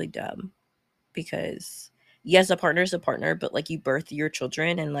it's just really dumb because yes, a partner is a partner, but like you birth your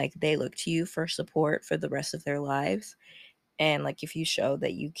children and like they look to you for support for the rest of their lives. And like if you show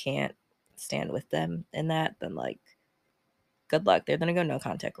that you can't stand with them in that, then like good luck. They're gonna go no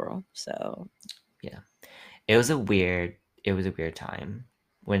contact girl. So Yeah, it was a weird time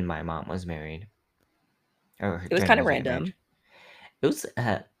when my mom was married or it was during kind her of second marriage. random, It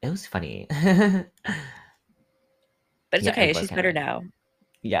was funny. but it's Yeah, it okay. was She's kind of better random. now.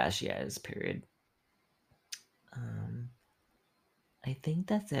 Yeah, she is. Period. Um, I think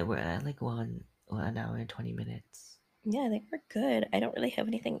that's it. We're at like 1 hour and 20 minutes. Yeah, I think we're good. I don't really have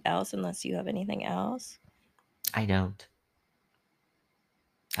anything else unless you have anything else. I don't.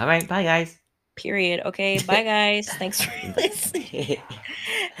 All right, bye guys. Period. Okay, bye guys. Thanks for listening. Bye.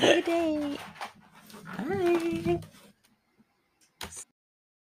 Have a good day. Bye.